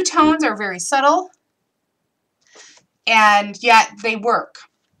the two tones are very subtle, and yet they work.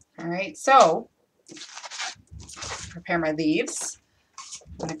 All right, so prepare my leaves.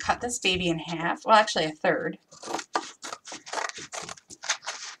 I'm going to cut this baby in half, well, actually a third.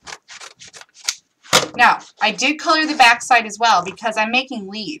 Now, I did color the back side as well because I'm making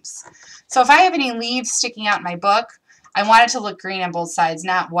leaves. So if I have any leaves sticking out in my book, I want it to look green on both sides,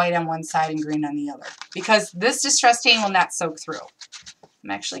 not white on one side and green on the other, because this distress stain will not soak through. I'm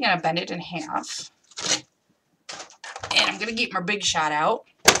actually going to bend it in half. And I'm going to get my big shot out.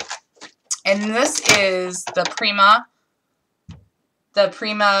 And this is the Prima the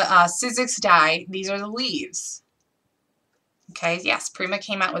Prima Sizzix die. These are the leaves. Okay, yes, Prima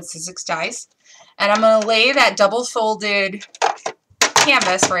came out with Sizzix dies. And I'm going to lay that double folded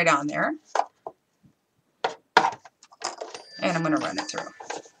canvas right on there. And I'm going to run it through.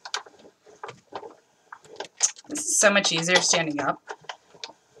 This is so much easier standing up.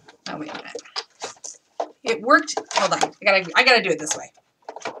 Oh, wait a minute. It worked. Hold on. I gotta do it this way.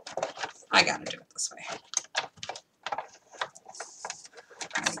 I gotta do it this way.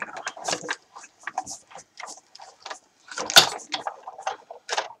 There we go.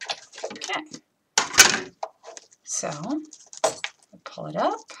 Okay. So, I'll pull it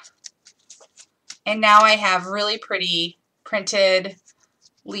up. And now I have really pretty printed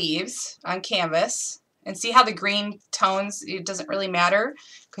leaves on canvas. And see how the green tones, it doesn't really matter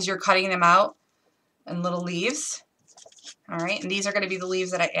because you're cutting them out in little leaves. All right, and these are going to be the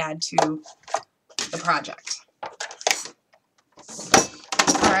leaves that I add to the project.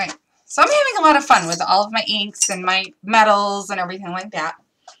 All right, so I'm having a lot of fun with all of my inks and my metals and everything like that.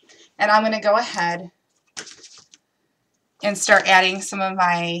 And I'm going to go ahead and start adding some of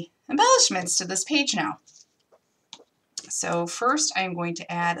my embellishments to this page now. So first I'm going to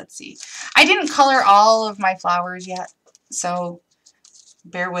add, let's see, I didn't color all of my flowers yet, so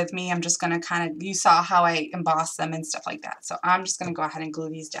bear with me. I'm just going to kind of, you saw how I embossed them and stuff like that. So I'm just going to go ahead and glue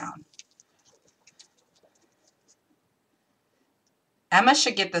these down. Emma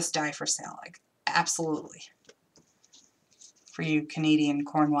should get this die for sale, like absolutely, for you Canadian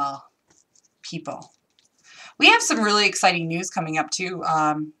Cornwall people. We have some really exciting news coming up too,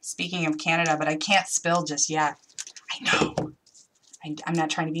 speaking of Canada, but I can't spill just yet. I know. I'm not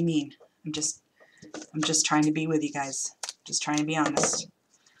trying to be mean. I'm just trying to be with you guys. Just trying to be honest.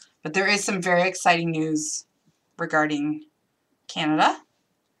 But there is some very exciting news regarding Canada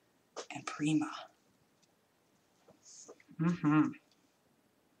and Prima.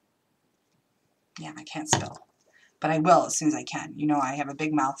 Yeah, I can't spill. But I will as soon as I can. You know I have a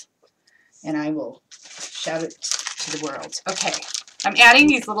big mouth. And I will shout it to the world. Okay. I'm adding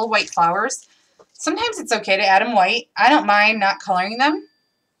these little white flowers. Sometimes it's okay to add them white. I don't mind not coloring them.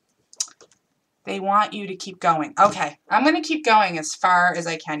 They want you to keep going. Okay, I'm going to keep going as far as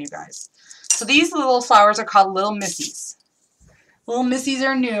I can, you guys. So these little flowers are called Little Missies. Little Missies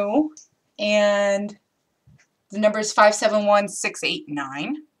are new, and the number is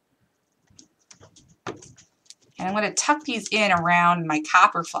 571689. And I'm going to tuck these in around my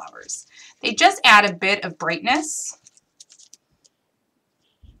copper flowers. They just add a bit of brightness.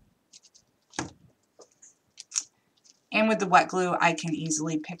 And with the wet glue, I can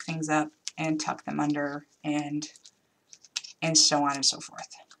easily pick things up and tuck them under and so on and so forth.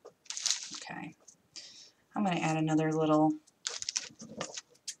 Okay. I'm going to add another little,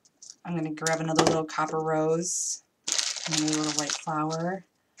 I'm going to grab another little copper rose, another little white flower.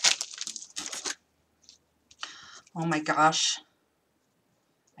 Oh my gosh.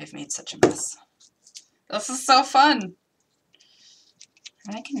 I've made such a mess. This is so fun.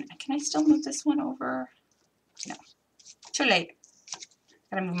 And can I still move this one over? No. Too late.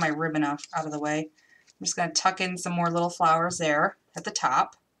 Gotta move my ribbon out of the way. I'm just gonna tuck in some more little flowers there at the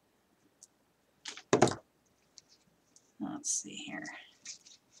top. Let's see here.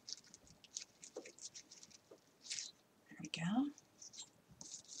 There we go.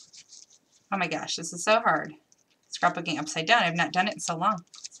 Oh my gosh, this is so hard. Scrapbooking upside down. I've not done it in so long.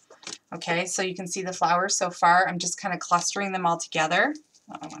 Okay, so you can see the flowers so far. I'm just kind of clustering them all together.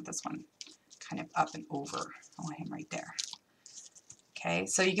 Oh, I want this one kind of up and over. I want him right there. Okay,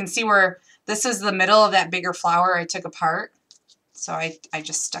 so you can see where this is the middle of that bigger flower I took apart. So I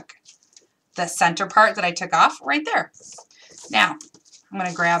just stuck the center part that I took off right there. Now, I'm going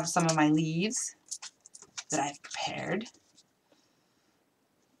to grab some of my leaves that I've prepared.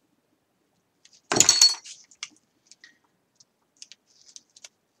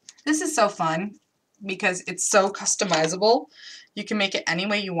 This is so fun because it's so customizable. You can make it any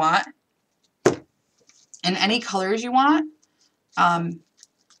way you want and any colors you want,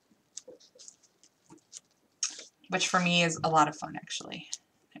 which for me is a lot of fun actually.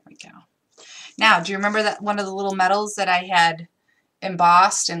 There we go. Now, do you remember that one of the little metals that I had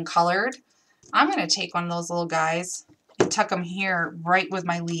embossed and colored? I'm going to take one of those little guys and tuck them here right with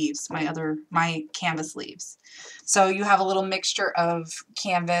my leaves, my canvas leaves. So you have a little mixture of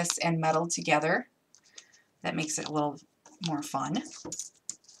canvas and metal together. That makes it a little more fun.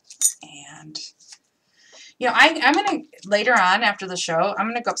 And, you know, I'm going to, later on after the show, I'm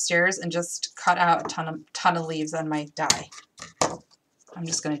going to go upstairs and just cut out a ton of leaves on my die. I'm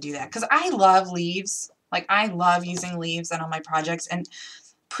just going to do that because I love leaves. Like, I love using leaves on all my projects. And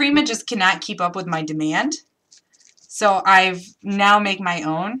Prima just cannot keep up with my demand. So I've now make my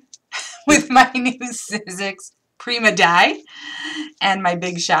own with my new Sizzix Prima die and my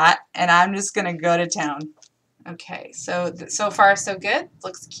Big Shot, and I'm just gonna go to town. Okay, so so far so good.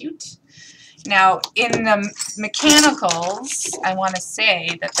 Looks cute. Now in the mechanicals, I want to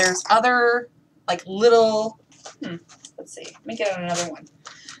say that there's other like little. Let's see. Let me get on another one.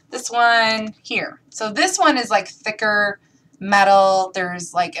 This one here. So this one is like thicker metal.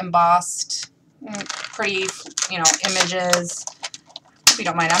 There's like embossed, pretty, you know, images. If you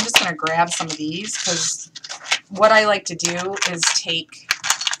don't mind, I'm just going to grab some of these because what I like to do is take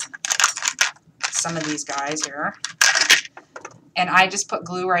some of these guys here and I just put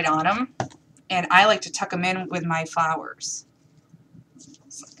glue right on them, and I like to tuck them in with my flowers.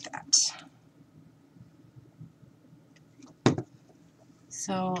 Just like that.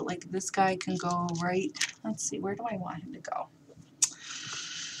 So like this guy can go right, let's see, where do I want him to go?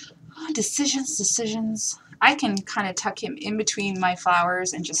 Oh, decisions. I can kind of tuck him in between my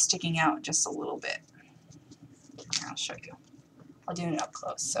flowers and just sticking out just a little bit. I'll show you. I'll do it up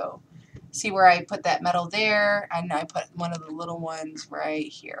close. So see where I put that metal there, and I put one of the little ones right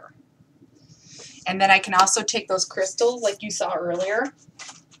here. And then I can also take those crystals like you saw earlier,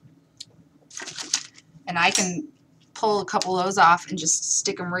 and I can pull a couple of those off and just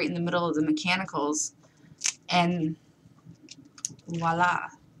stick them right in the middle of the mechanicals, and voila,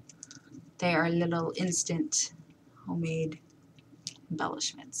 they are little instant homemade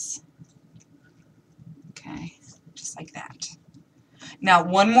embellishments. Okay, just like that. Now,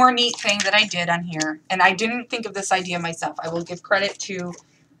 one more neat thing that I did on here, and I didn't think of this idea myself. I will give credit to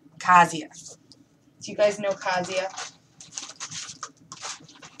Kazia. Do you guys know Kazia?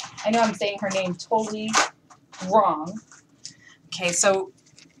 I know I'm saying her name totally wrong. Okay, so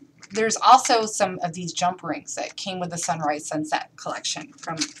there's also some of these jump rings that came with the Sunrise Sunset collection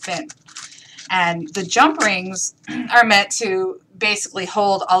from Finn. And the jump rings are meant to basically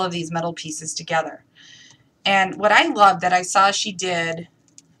hold all of these metal pieces together. And what I love that I saw she did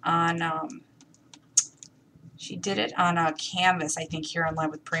on, it on a canvas, I think, here on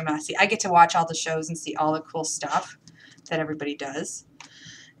Live with Prima. See, I get to watch all the shows and see all the cool stuff that everybody does.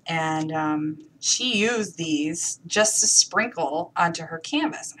 And she used these just to sprinkle onto her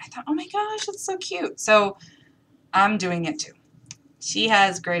canvas. And I thought, oh my gosh, that's so cute. So I'm doing it too. She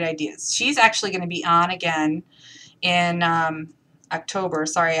has great ideas. She's actually going to be on again in October.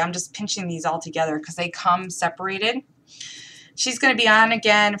 Sorry, I'm just pinching these all together because they come separated. She's going to be on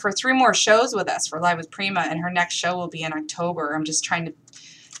again for 3 more shows with us for Live with Prima, and her next show will be in October. I'm just trying to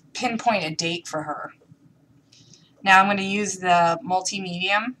pinpoint a date for her. Now I'm going to use the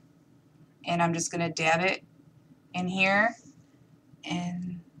multi-medium, and I'm just going to dab it in here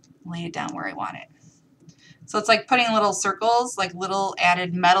and lay it down where I want it. So it's like putting little circles, like little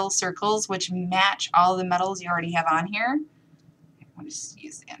added metal circles, which match all the metals you already have on here. I'll just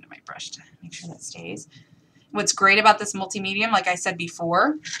use the end of my brush to make sure that stays. What's great about this multi-medium, like I said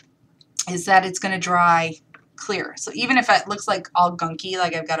before, is that it's going to dry clear. So even if it looks like all gunky,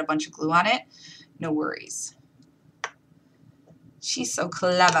 like I've got a bunch of glue on it, no worries. She's so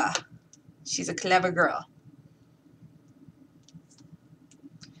clever. She's a clever girl.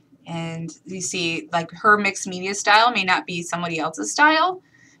 And you see, like, her mixed media style may not be somebody else's style,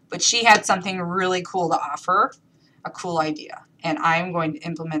 but she had something really cool to offer, a cool idea. And I'm going to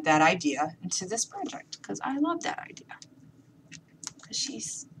implement that idea into this project because I love that idea. Because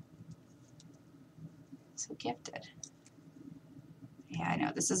she's so gifted. Yeah, I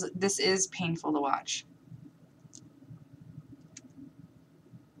know. This is painful to watch.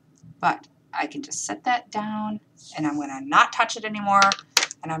 But I can just set that down, and I'm going to not touch it anymore,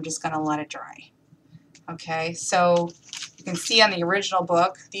 and I'm just going to let it dry. Okay, so you can see on the original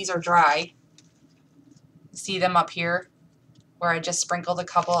book, these are dry. You see them up here, where I just sprinkled a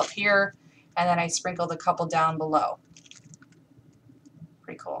couple up here, and then I sprinkled a couple down below.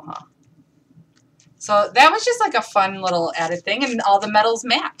 Pretty cool, huh? So that was just like a fun little added thing, and all the metals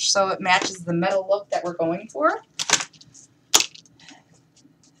match, so it matches the metal look that we're going for.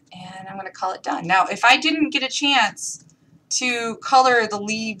 And I'm going to call it done. Now, if I didn't get a chance to color the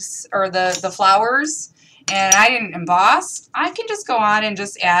leaves or the flowers, and I didn't emboss, I can just go on and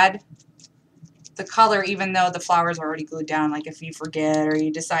just add the color even though the flowers are already glued down. Like if you forget or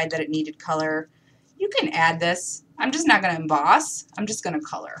you decide that it needed color, you can add this. I'm just not going to emboss. I'm just going to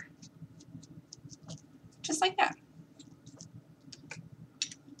color. Just like that.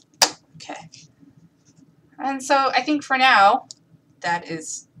 Okay. And so I think for now, that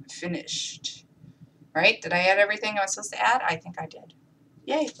is finished. Right? Did I add everything I was supposed to add? I think I did.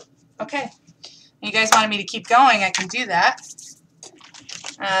 Yay. Okay. You guys wanted me to keep going, I can do that.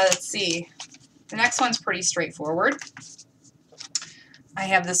 Let's see. The next one's pretty straightforward. I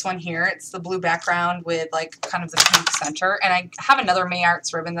have this one here. It's the blue background with like kind of the pink center. And I have another May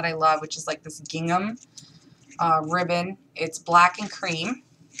Arts ribbon that I love, which is like this gingham ribbon. It's black and cream.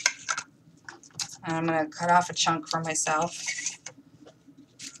 And I'm going to cut off a chunk for myself.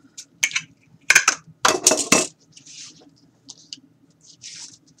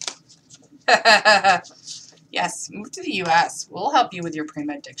 Yes, move to the U.S. We'll help you with your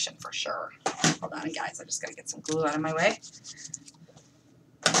Prima addiction for sure. Hold on, guys. I just got to get some glue out of my way.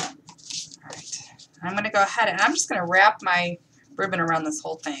 All right. I'm going to go ahead and I'm just going to wrap my ribbon around this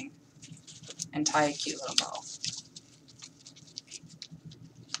whole thing and tie a cute little bow.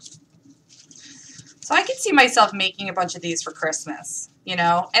 So I could see myself making a bunch of these for Christmas, you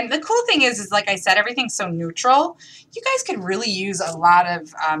know. And the cool thing is like I said, everything's so neutral. You guys could really use a lot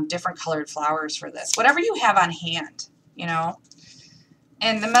of different colored flowers for this. Whatever you have on hand, you know.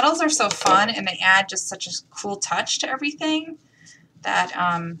 And the metals are so fun, and they add just such a cool touch to everything that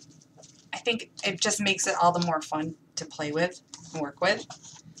I think it just makes it all the more fun to play with and work with.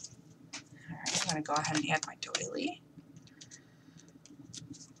 All right, I'm going to go ahead and add my doily.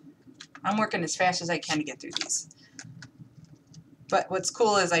 I'm working as fast as I can to get through these. But what's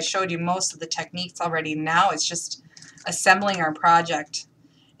cool is I showed you most of the techniques already. Now it's just assembling our project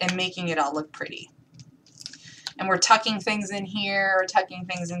and making it all look pretty. And we're tucking things in here, tucking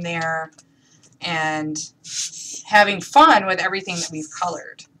things in there, and having fun with everything that we've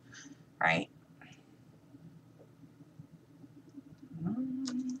colored, right?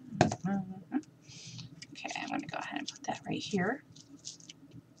 Okay, I'm going to go ahead and put that right here.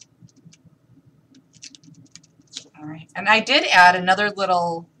 All right, and I did add another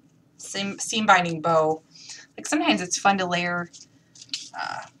little seam binding bow. Like sometimes it's fun to layer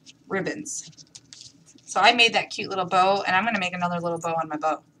ribbons. So I made that cute little bow, and I'm going to make another little bow on my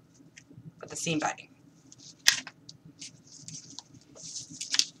bow with the seam binding.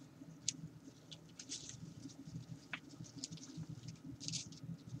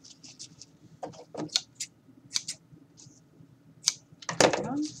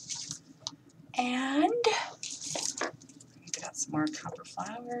 And get out some more copper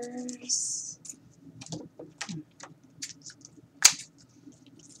flowers.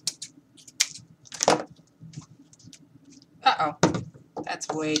 Uh-oh, that's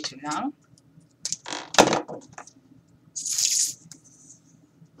way too long.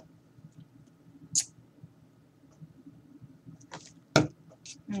 I'm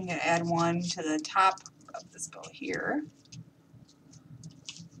going to add one to the top of this bow here.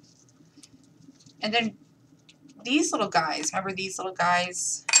 And then these little guys, remember these little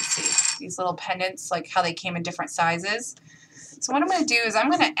guys? Let's see, these little pendants, like how they came in different sizes. So what I'm going to do is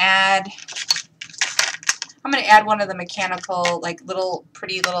I'm going to add one of the mechanical, like little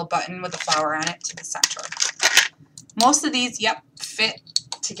pretty little button with a flower on it to the center. Most of these, yep, fit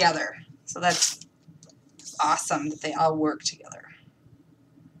together. So that's awesome that they all work together.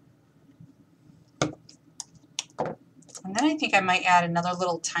 And then I think I might add another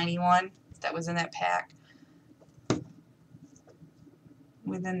little tiny one that was in that pack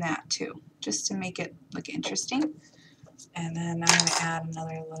within that too, just to make it look interesting. And then I'm going to add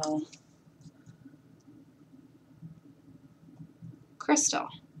another little crystal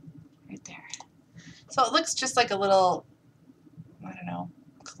right there. So it looks just like a little, I don't know,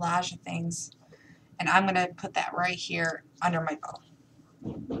 collage of things. And I'm going to put that right here under my bow.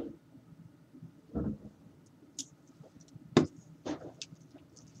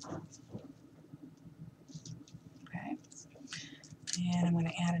 Okay. And I'm going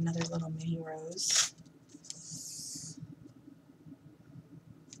to add another little mini rose.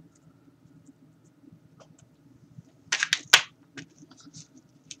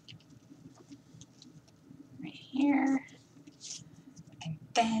 Here, and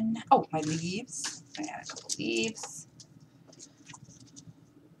then, oh, my leaves. I add a couple leaves.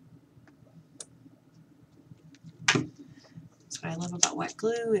 That's what I love about wet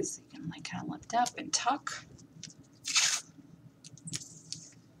glue is you can like kind of lift up and tuck.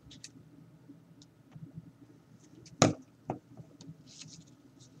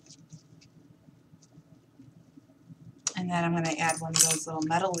 And then I'm going to add one of those little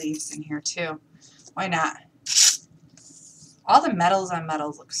metal leaves in here too. Why not? All the metals on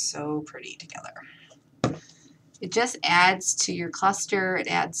metals look so pretty together. It just adds to your cluster. It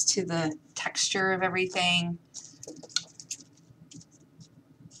adds to the texture of everything.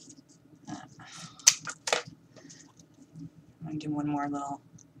 I'm going to do one more little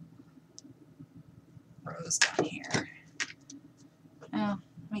rose down here. Oh,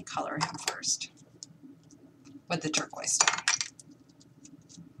 let me color him first with the turquoise stone.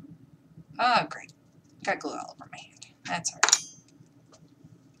 Oh, great. Got glue all over my hand. That's all right.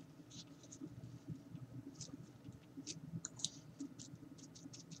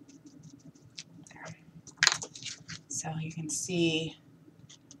 There. So you can see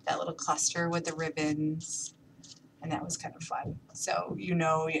that little cluster with the ribbons, and that was kind of fun. So you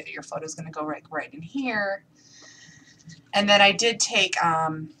know your photo's going to go right in here. And then I did take,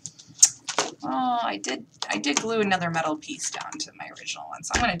 I did glue another metal piece down to my original one,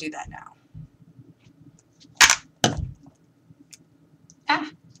 so I'm going to do that now. Ah,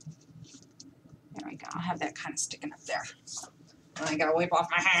 there we go. I'll have that kind of sticking up there. And I got to wipe off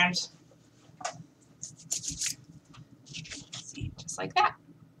my hands. See, just like that.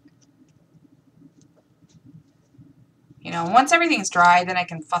 You know, once everything's dry, then I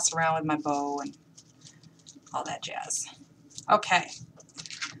can fuss around with my bow and all that jazz. Okay,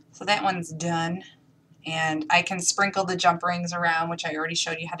 so that one's done. And I can sprinkle the jump rings around, which I already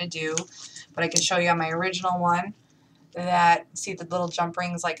showed you how to do. But I can show you on my original one that, see the little jump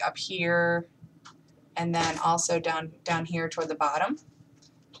rings like up here and then also down here toward the bottom.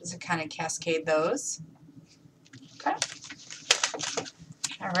 Just to kind of cascade those. Okay.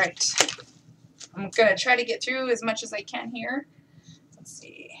 All right. I'm going to try to get through as much as I can here. Let's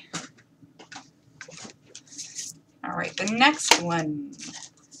see. All right, the next one.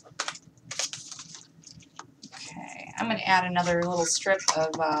 Okay, I'm going to add another little strip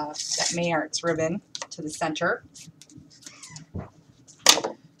of that May Arts ribbon to the center.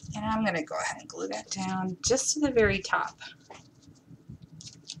 And I'm going to go ahead and glue that down just to the very top.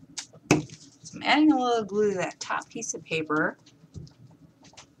 So I'm adding a little glue to that top piece of paper.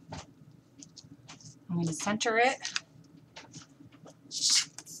 I'm going to center it.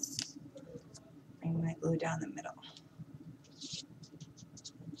 Bring my glue down the middle.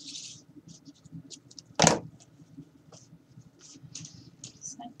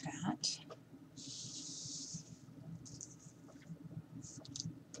 Just like that.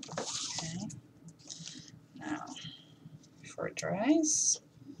 Okay. Now, before it dries,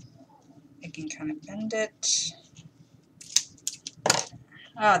 I can kind of bend it.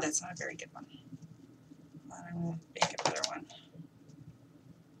 Oh, that's not a very good one. I'm going to make a better one.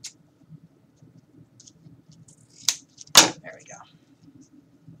 There we go.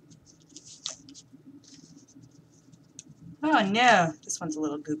 Oh no, this one's a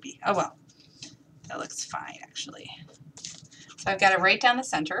little goopy. Oh well, that looks fine actually. So I've got it right down the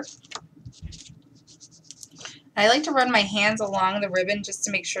center. I like to run my hands along the ribbon just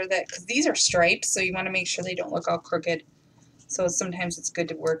to make sure that, because these are striped, so you want to make sure they don't look all crooked. So sometimes it's good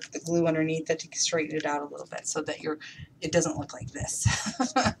to work the glue underneath it to straighten it out a little bit so that it doesn't look like this.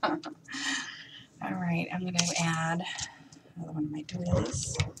 All right, I'm going to add another one of my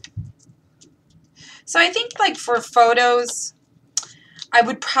doilies. So I think like for photos, I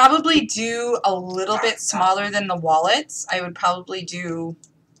would probably do a little bit smaller than the wallets. I would probably do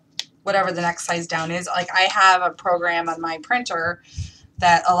whatever the next size down is. Like I have a program on my printer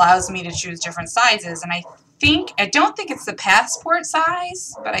that allows me to choose different sizes, and I don't think it's the passport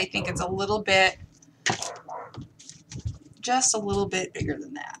size, but I think it's a little bit, just a little bit bigger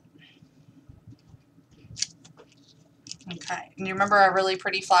than that. Okay, and you remember our really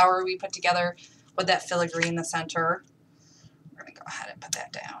pretty flower we put together with that filigree in the center? We're going to go ahead and put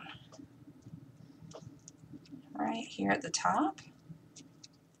that down right here at the top.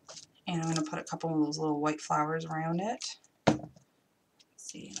 And I'm going to put a couple of those little white flowers around it. Let's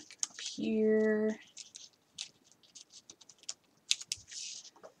see, like up here.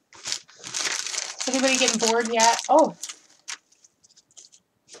 Is anybody getting bored yet?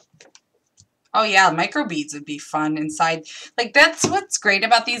 Oh yeah, micro beads would be fun inside. Like that's what's great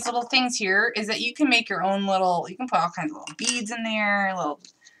about these little things here is that you can make your own little, you can put all kinds of little beads in there, all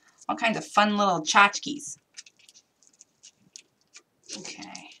kinds of fun little tchotchkes.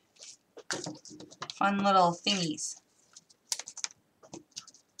 Okay. Fun little thingies.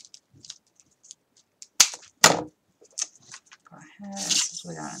 Go ahead, this is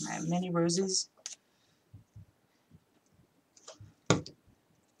what I got my mini roses.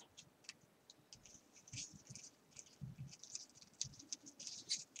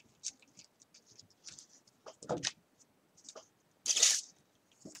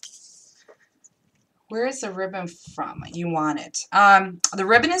 Where is the ribbon from? You want it. The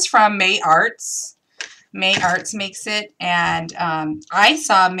ribbon is from May Arts. May Arts makes it, and I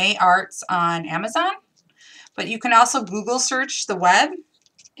saw May Arts on Amazon, but you can also Google search the web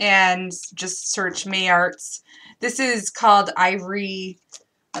and just search May Arts. This is called Ivory.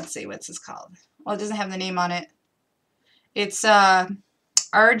 Let's see, what's this called? Well, it doesn't have the name on it. It's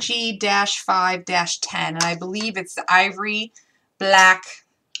RG-5-10, and I believe it's the Ivory Black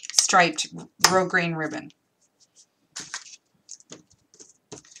striped grosgrain ribbon.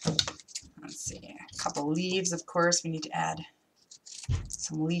 Let's see, a couple leaves, of course. We need to add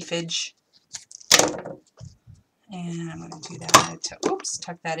some leafage. And I'm going to do that to, oops,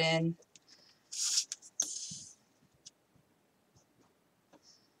 tuck that in.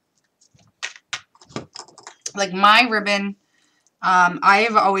 Like my ribbon,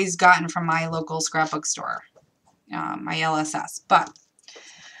 I've always gotten from my local scrapbook store, my LSS. But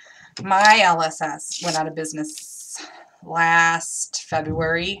my LSS went out of business last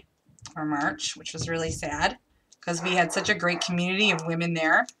February or March, which was really sad because we had such a great community of women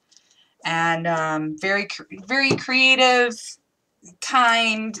there. And very creative,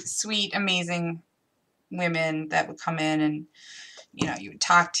 kind, sweet, amazing women that would come in and, you know, you would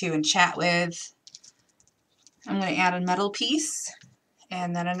talk to and chat with. I'm going to add a metal piece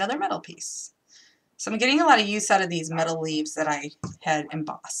and then another metal piece. So I'm getting a lot of use out of these metal leaves that I had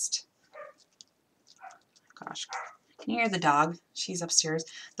embossed. Gosh, can you hear the dog? She's upstairs.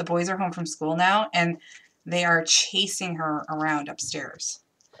 The boys are home from school now and they are chasing her around upstairs.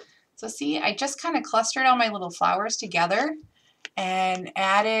 So see, I just kind of clustered all my little flowers together and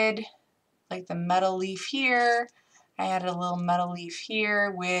added like the metal leaf here. I added a little metal leaf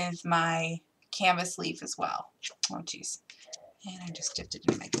here with my canvas leaf as well. Oh geez. And I just dipped it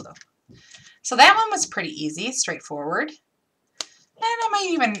in my glue. So that one was pretty easy, straightforward. And I might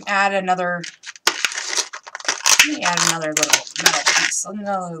even add another, little metal piece.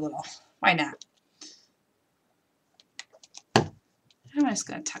 Another little, why not? I'm just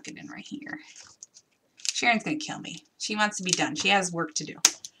going to tuck it in right here. Sharon's going to kill me. She wants to be done. She has work to do.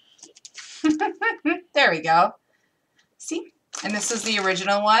 There we go. See? And this is the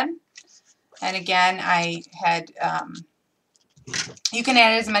original one. And again, I had, you can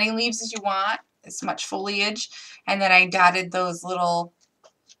add as many leaves as you want, as much foliage. And then I dotted those little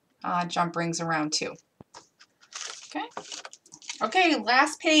jump rings around too. Okay. Okay,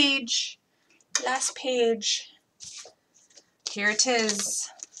 last page. Last page. Here it is.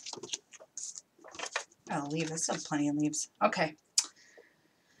 Oh, leaves. There's still plenty of leaves. Okay.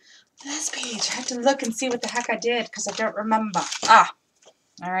 Last page. I have to look and see what the heck I did because I don't remember. Ah.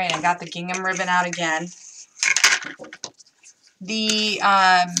 All right. I got the gingham ribbon out again. The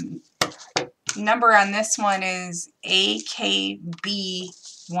number on this one is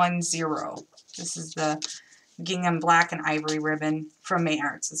AKB10. This is the gingham black and ivory ribbon from May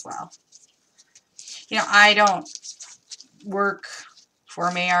Arts as well. You know, I don't work for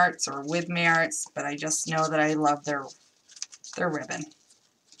May Arts or with May Arts, but I just know that I love their ribbon.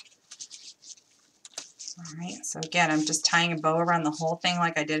 All right, so again, I'm just tying a bow around the whole thing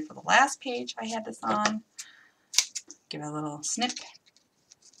like I did for the last page I had this on. Give it a little snip.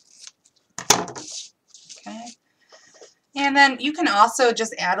 Okay. And then you can also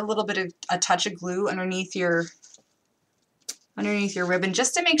just add a little bit of a touch of glue underneath your ribbon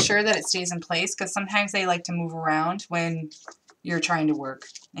just to make sure that it stays in place because sometimes they like to move around when you're trying to work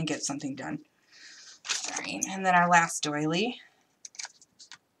and get something done. All right, and then our last doily.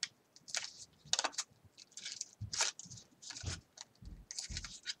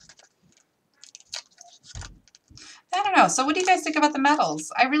 I don't know. So what do you guys think about the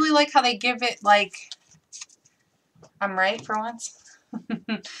metals? I really like how they give it like, I'm right for once.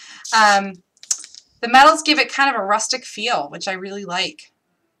 The metals give it kind of a rustic feel, which I really like.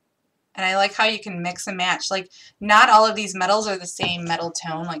 And I like how you can mix and match. Like, not all of these metals are the same metal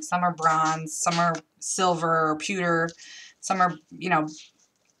tone. Like, some are bronze, some are silver or pewter, some are, you know,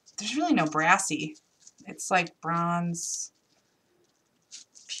 there's really no brassy. It's like bronze,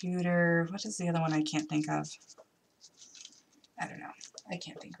 pewter. What is the other one I can't think of? I don't know. I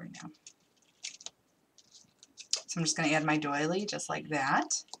can't think right now. So I'm just going to add my doily just like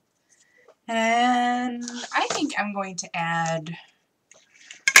that. And I think I'm going to add,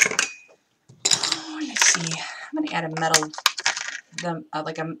 let's see, I'm going to add a metal,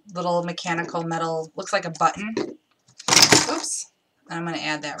 like a little mechanical metal, looks like a button. Oops. And I'm going to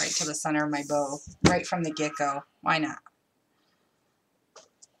add that right to the center of my bow, right from the get-go. Why not?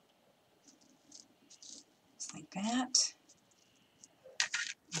 Just like that.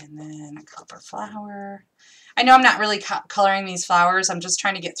 And then a copper flower. I know I'm not really coloring these flowers. I'm just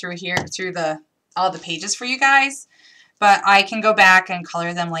trying to get through here, through all the pages for you guys. But I can go back and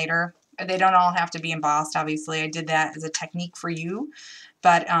color them later. They don't all have to be embossed, obviously. I did that as a technique for you.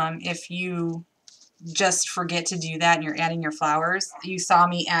 But if you just forget to do that and you're adding your flowers, you saw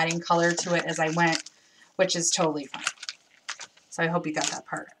me adding color to it as I went, which is totally fine. So I hope you got that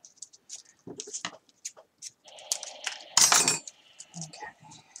part. Okay.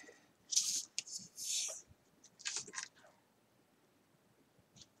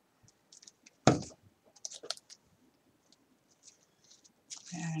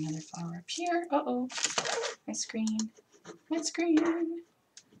 flower up here. Uh-oh. My screen. My screen.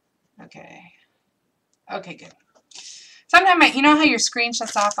 Okay. Okay, good. Sometimes, you know how your screen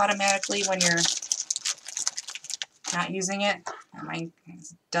shuts off automatically when you're not using it? Mine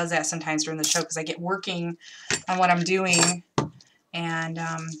does that sometimes during the show because I get working on what I'm doing. And,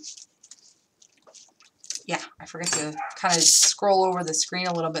 yeah, I forget to kind of scroll over the screen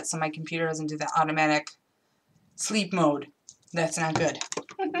a little bit so my computer doesn't do that automatic sleep mode. That's not good.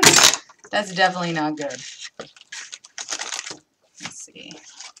 That's definitely not good. Let's see.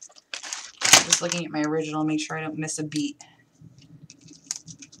 I'm just looking at my original, make sure I don't miss a beat.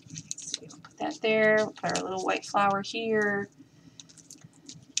 Let's see, we'll put that there. We'll put our little white flower here.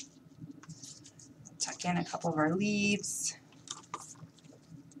 Tuck in a couple of our leaves.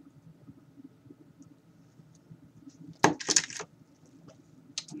 Put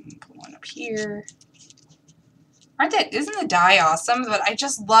one up here. Isn't the die awesome? But I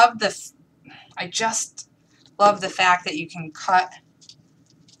just love the fact that you can cut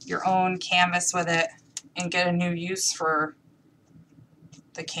your own canvas with it and get a new use for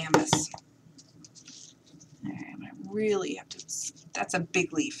the canvas. All right, I'm gonna really have to. That's a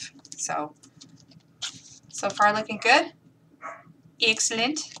big leaf. So far looking good.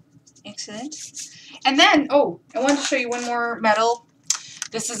 Excellent, excellent. And then, oh, I wanted to show you one more metal.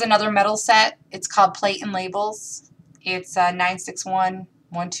 This is another metal set. It's called Plate and Labels. It's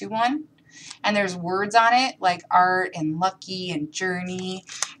 961121. And there's words on it like art and lucky and journey.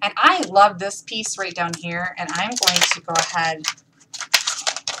 And I love this piece right down here. And I'm going to go ahead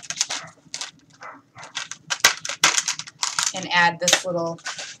and add this little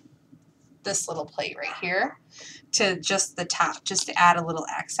plate right here to just the top, just to add a little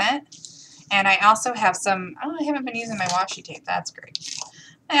accent. And I also have some, oh, I haven't been using my washi tape. That's great.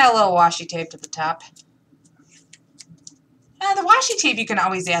 I got a little washi tape to the top. The washi tape you can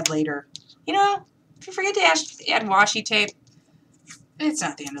always add later. You know, if you forget to add washi tape, it's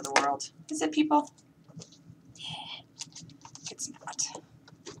not the end of the world. Is it, people? Yeah, it's not.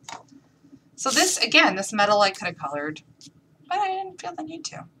 So this, again, this metal I could have colored, but I didn't feel the need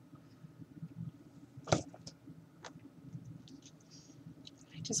to. I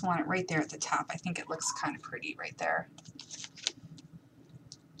just want it right there at the top. I think it looks kind of pretty right there.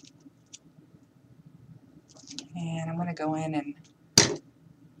 And I'm going to go in and, what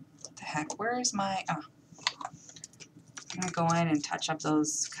the heck, where's my, oh. I'm going to go in and touch up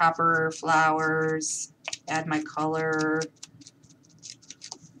those copper flowers, add my color.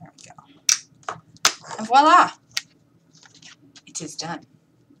 There we go. And voila! It is done.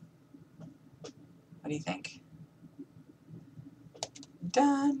 What do you think?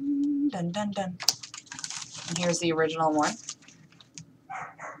 Done, done, done, done. And here's the original one.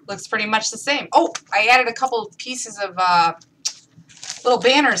 Looks pretty much the same. Oh, I added a couple pieces of little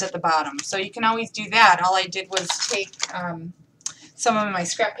banners at the bottom, so you can always do that. All I did was take some of my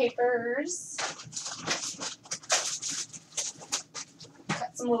scrap papers,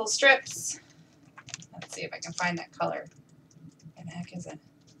 cut some little strips. Let's see if I can find that color. What the heck is it?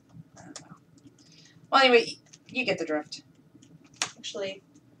 I don't know. Well, anyway, you get the drift. Actually,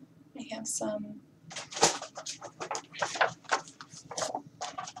 I have some.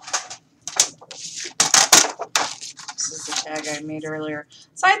 This is the tag I made earlier.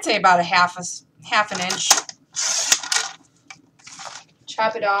 So I'd say about half an inch.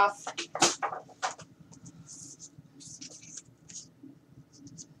 Chop it off.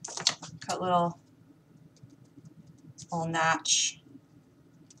 Cut little notch.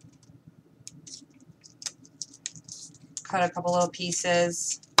 Cut a couple little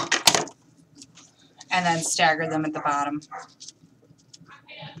pieces. And then stagger them at the bottom.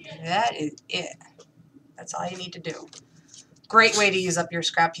 That is it. That's all you need to do. Great way to use up your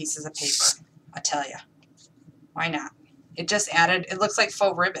scrap pieces of paper, I tell you. Why not? It just added, it looks like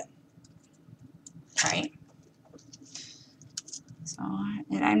faux ribbon, right? So,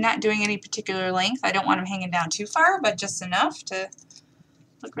 and I'm not doing any particular length. I don't want them hanging down too far, but just enough to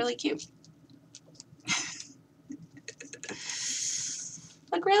look really cute.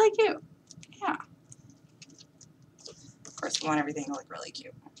 Look really cute. Yeah. Of course, we want everything to look really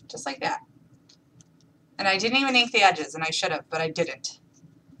cute, just like that. And I didn't even ink the edges, and I should have, but I didn't.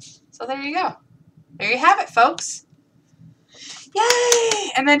 So there you go. There you have it, folks.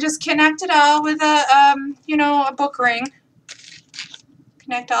 Yay! And then just connect it all with a, you know, a book ring.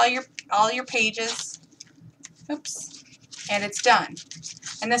 Connect all your pages. Oops. And it's done.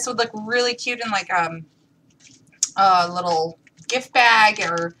 And this would look really cute in like a little gift bag,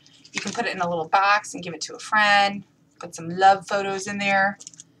 or you can put it in a little box and give it to a friend. Put some love photos in there.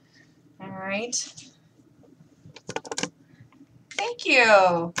 All right. Thank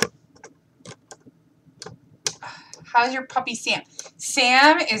you. How's your puppy Sam?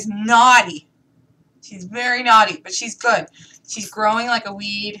 Sam is naughty. She's very naughty, but she's good. She's growing like a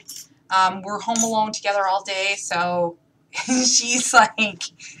weed. We're home alone together all day, so she's like,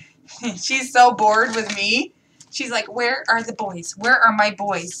 she's so bored with me. She's like, where are the boys? Where are my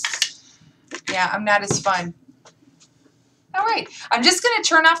boys? Yeah, I'm not as fun. All right, I'm just going to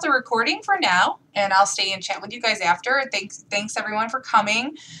turn off the recording for now, and I'll stay and chat with you guys after. Thanks everyone for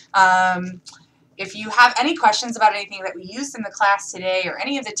coming. If you have any questions about anything that we used in the class today or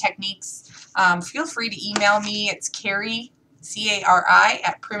any of the techniques, feel free to email me. It's Cari, C-A-R-I,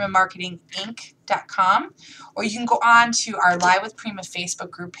 at primamarketinginc.com, or you can go on to our Live with Prima Facebook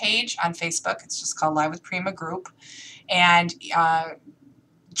group page on Facebook. It's just called Live with Prima Group, and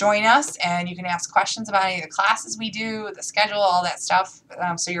join us, and you can ask questions about any of the classes we do, the schedule, all that stuff.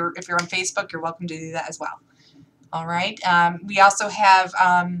 So if you're on Facebook, you're welcome to do that as well. All right. We also have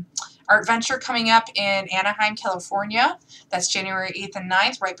Art Venture coming up in Anaheim, California. That's January 8th and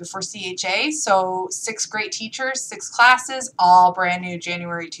 9th, right before CHA. So 6 great teachers, 6 classes, all brand new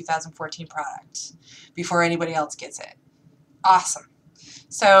January 2014 products before anybody else gets it. Awesome.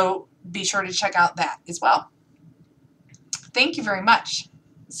 So be sure to check out that as well. Thank you very much.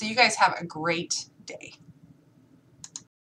 So you guys have a great day.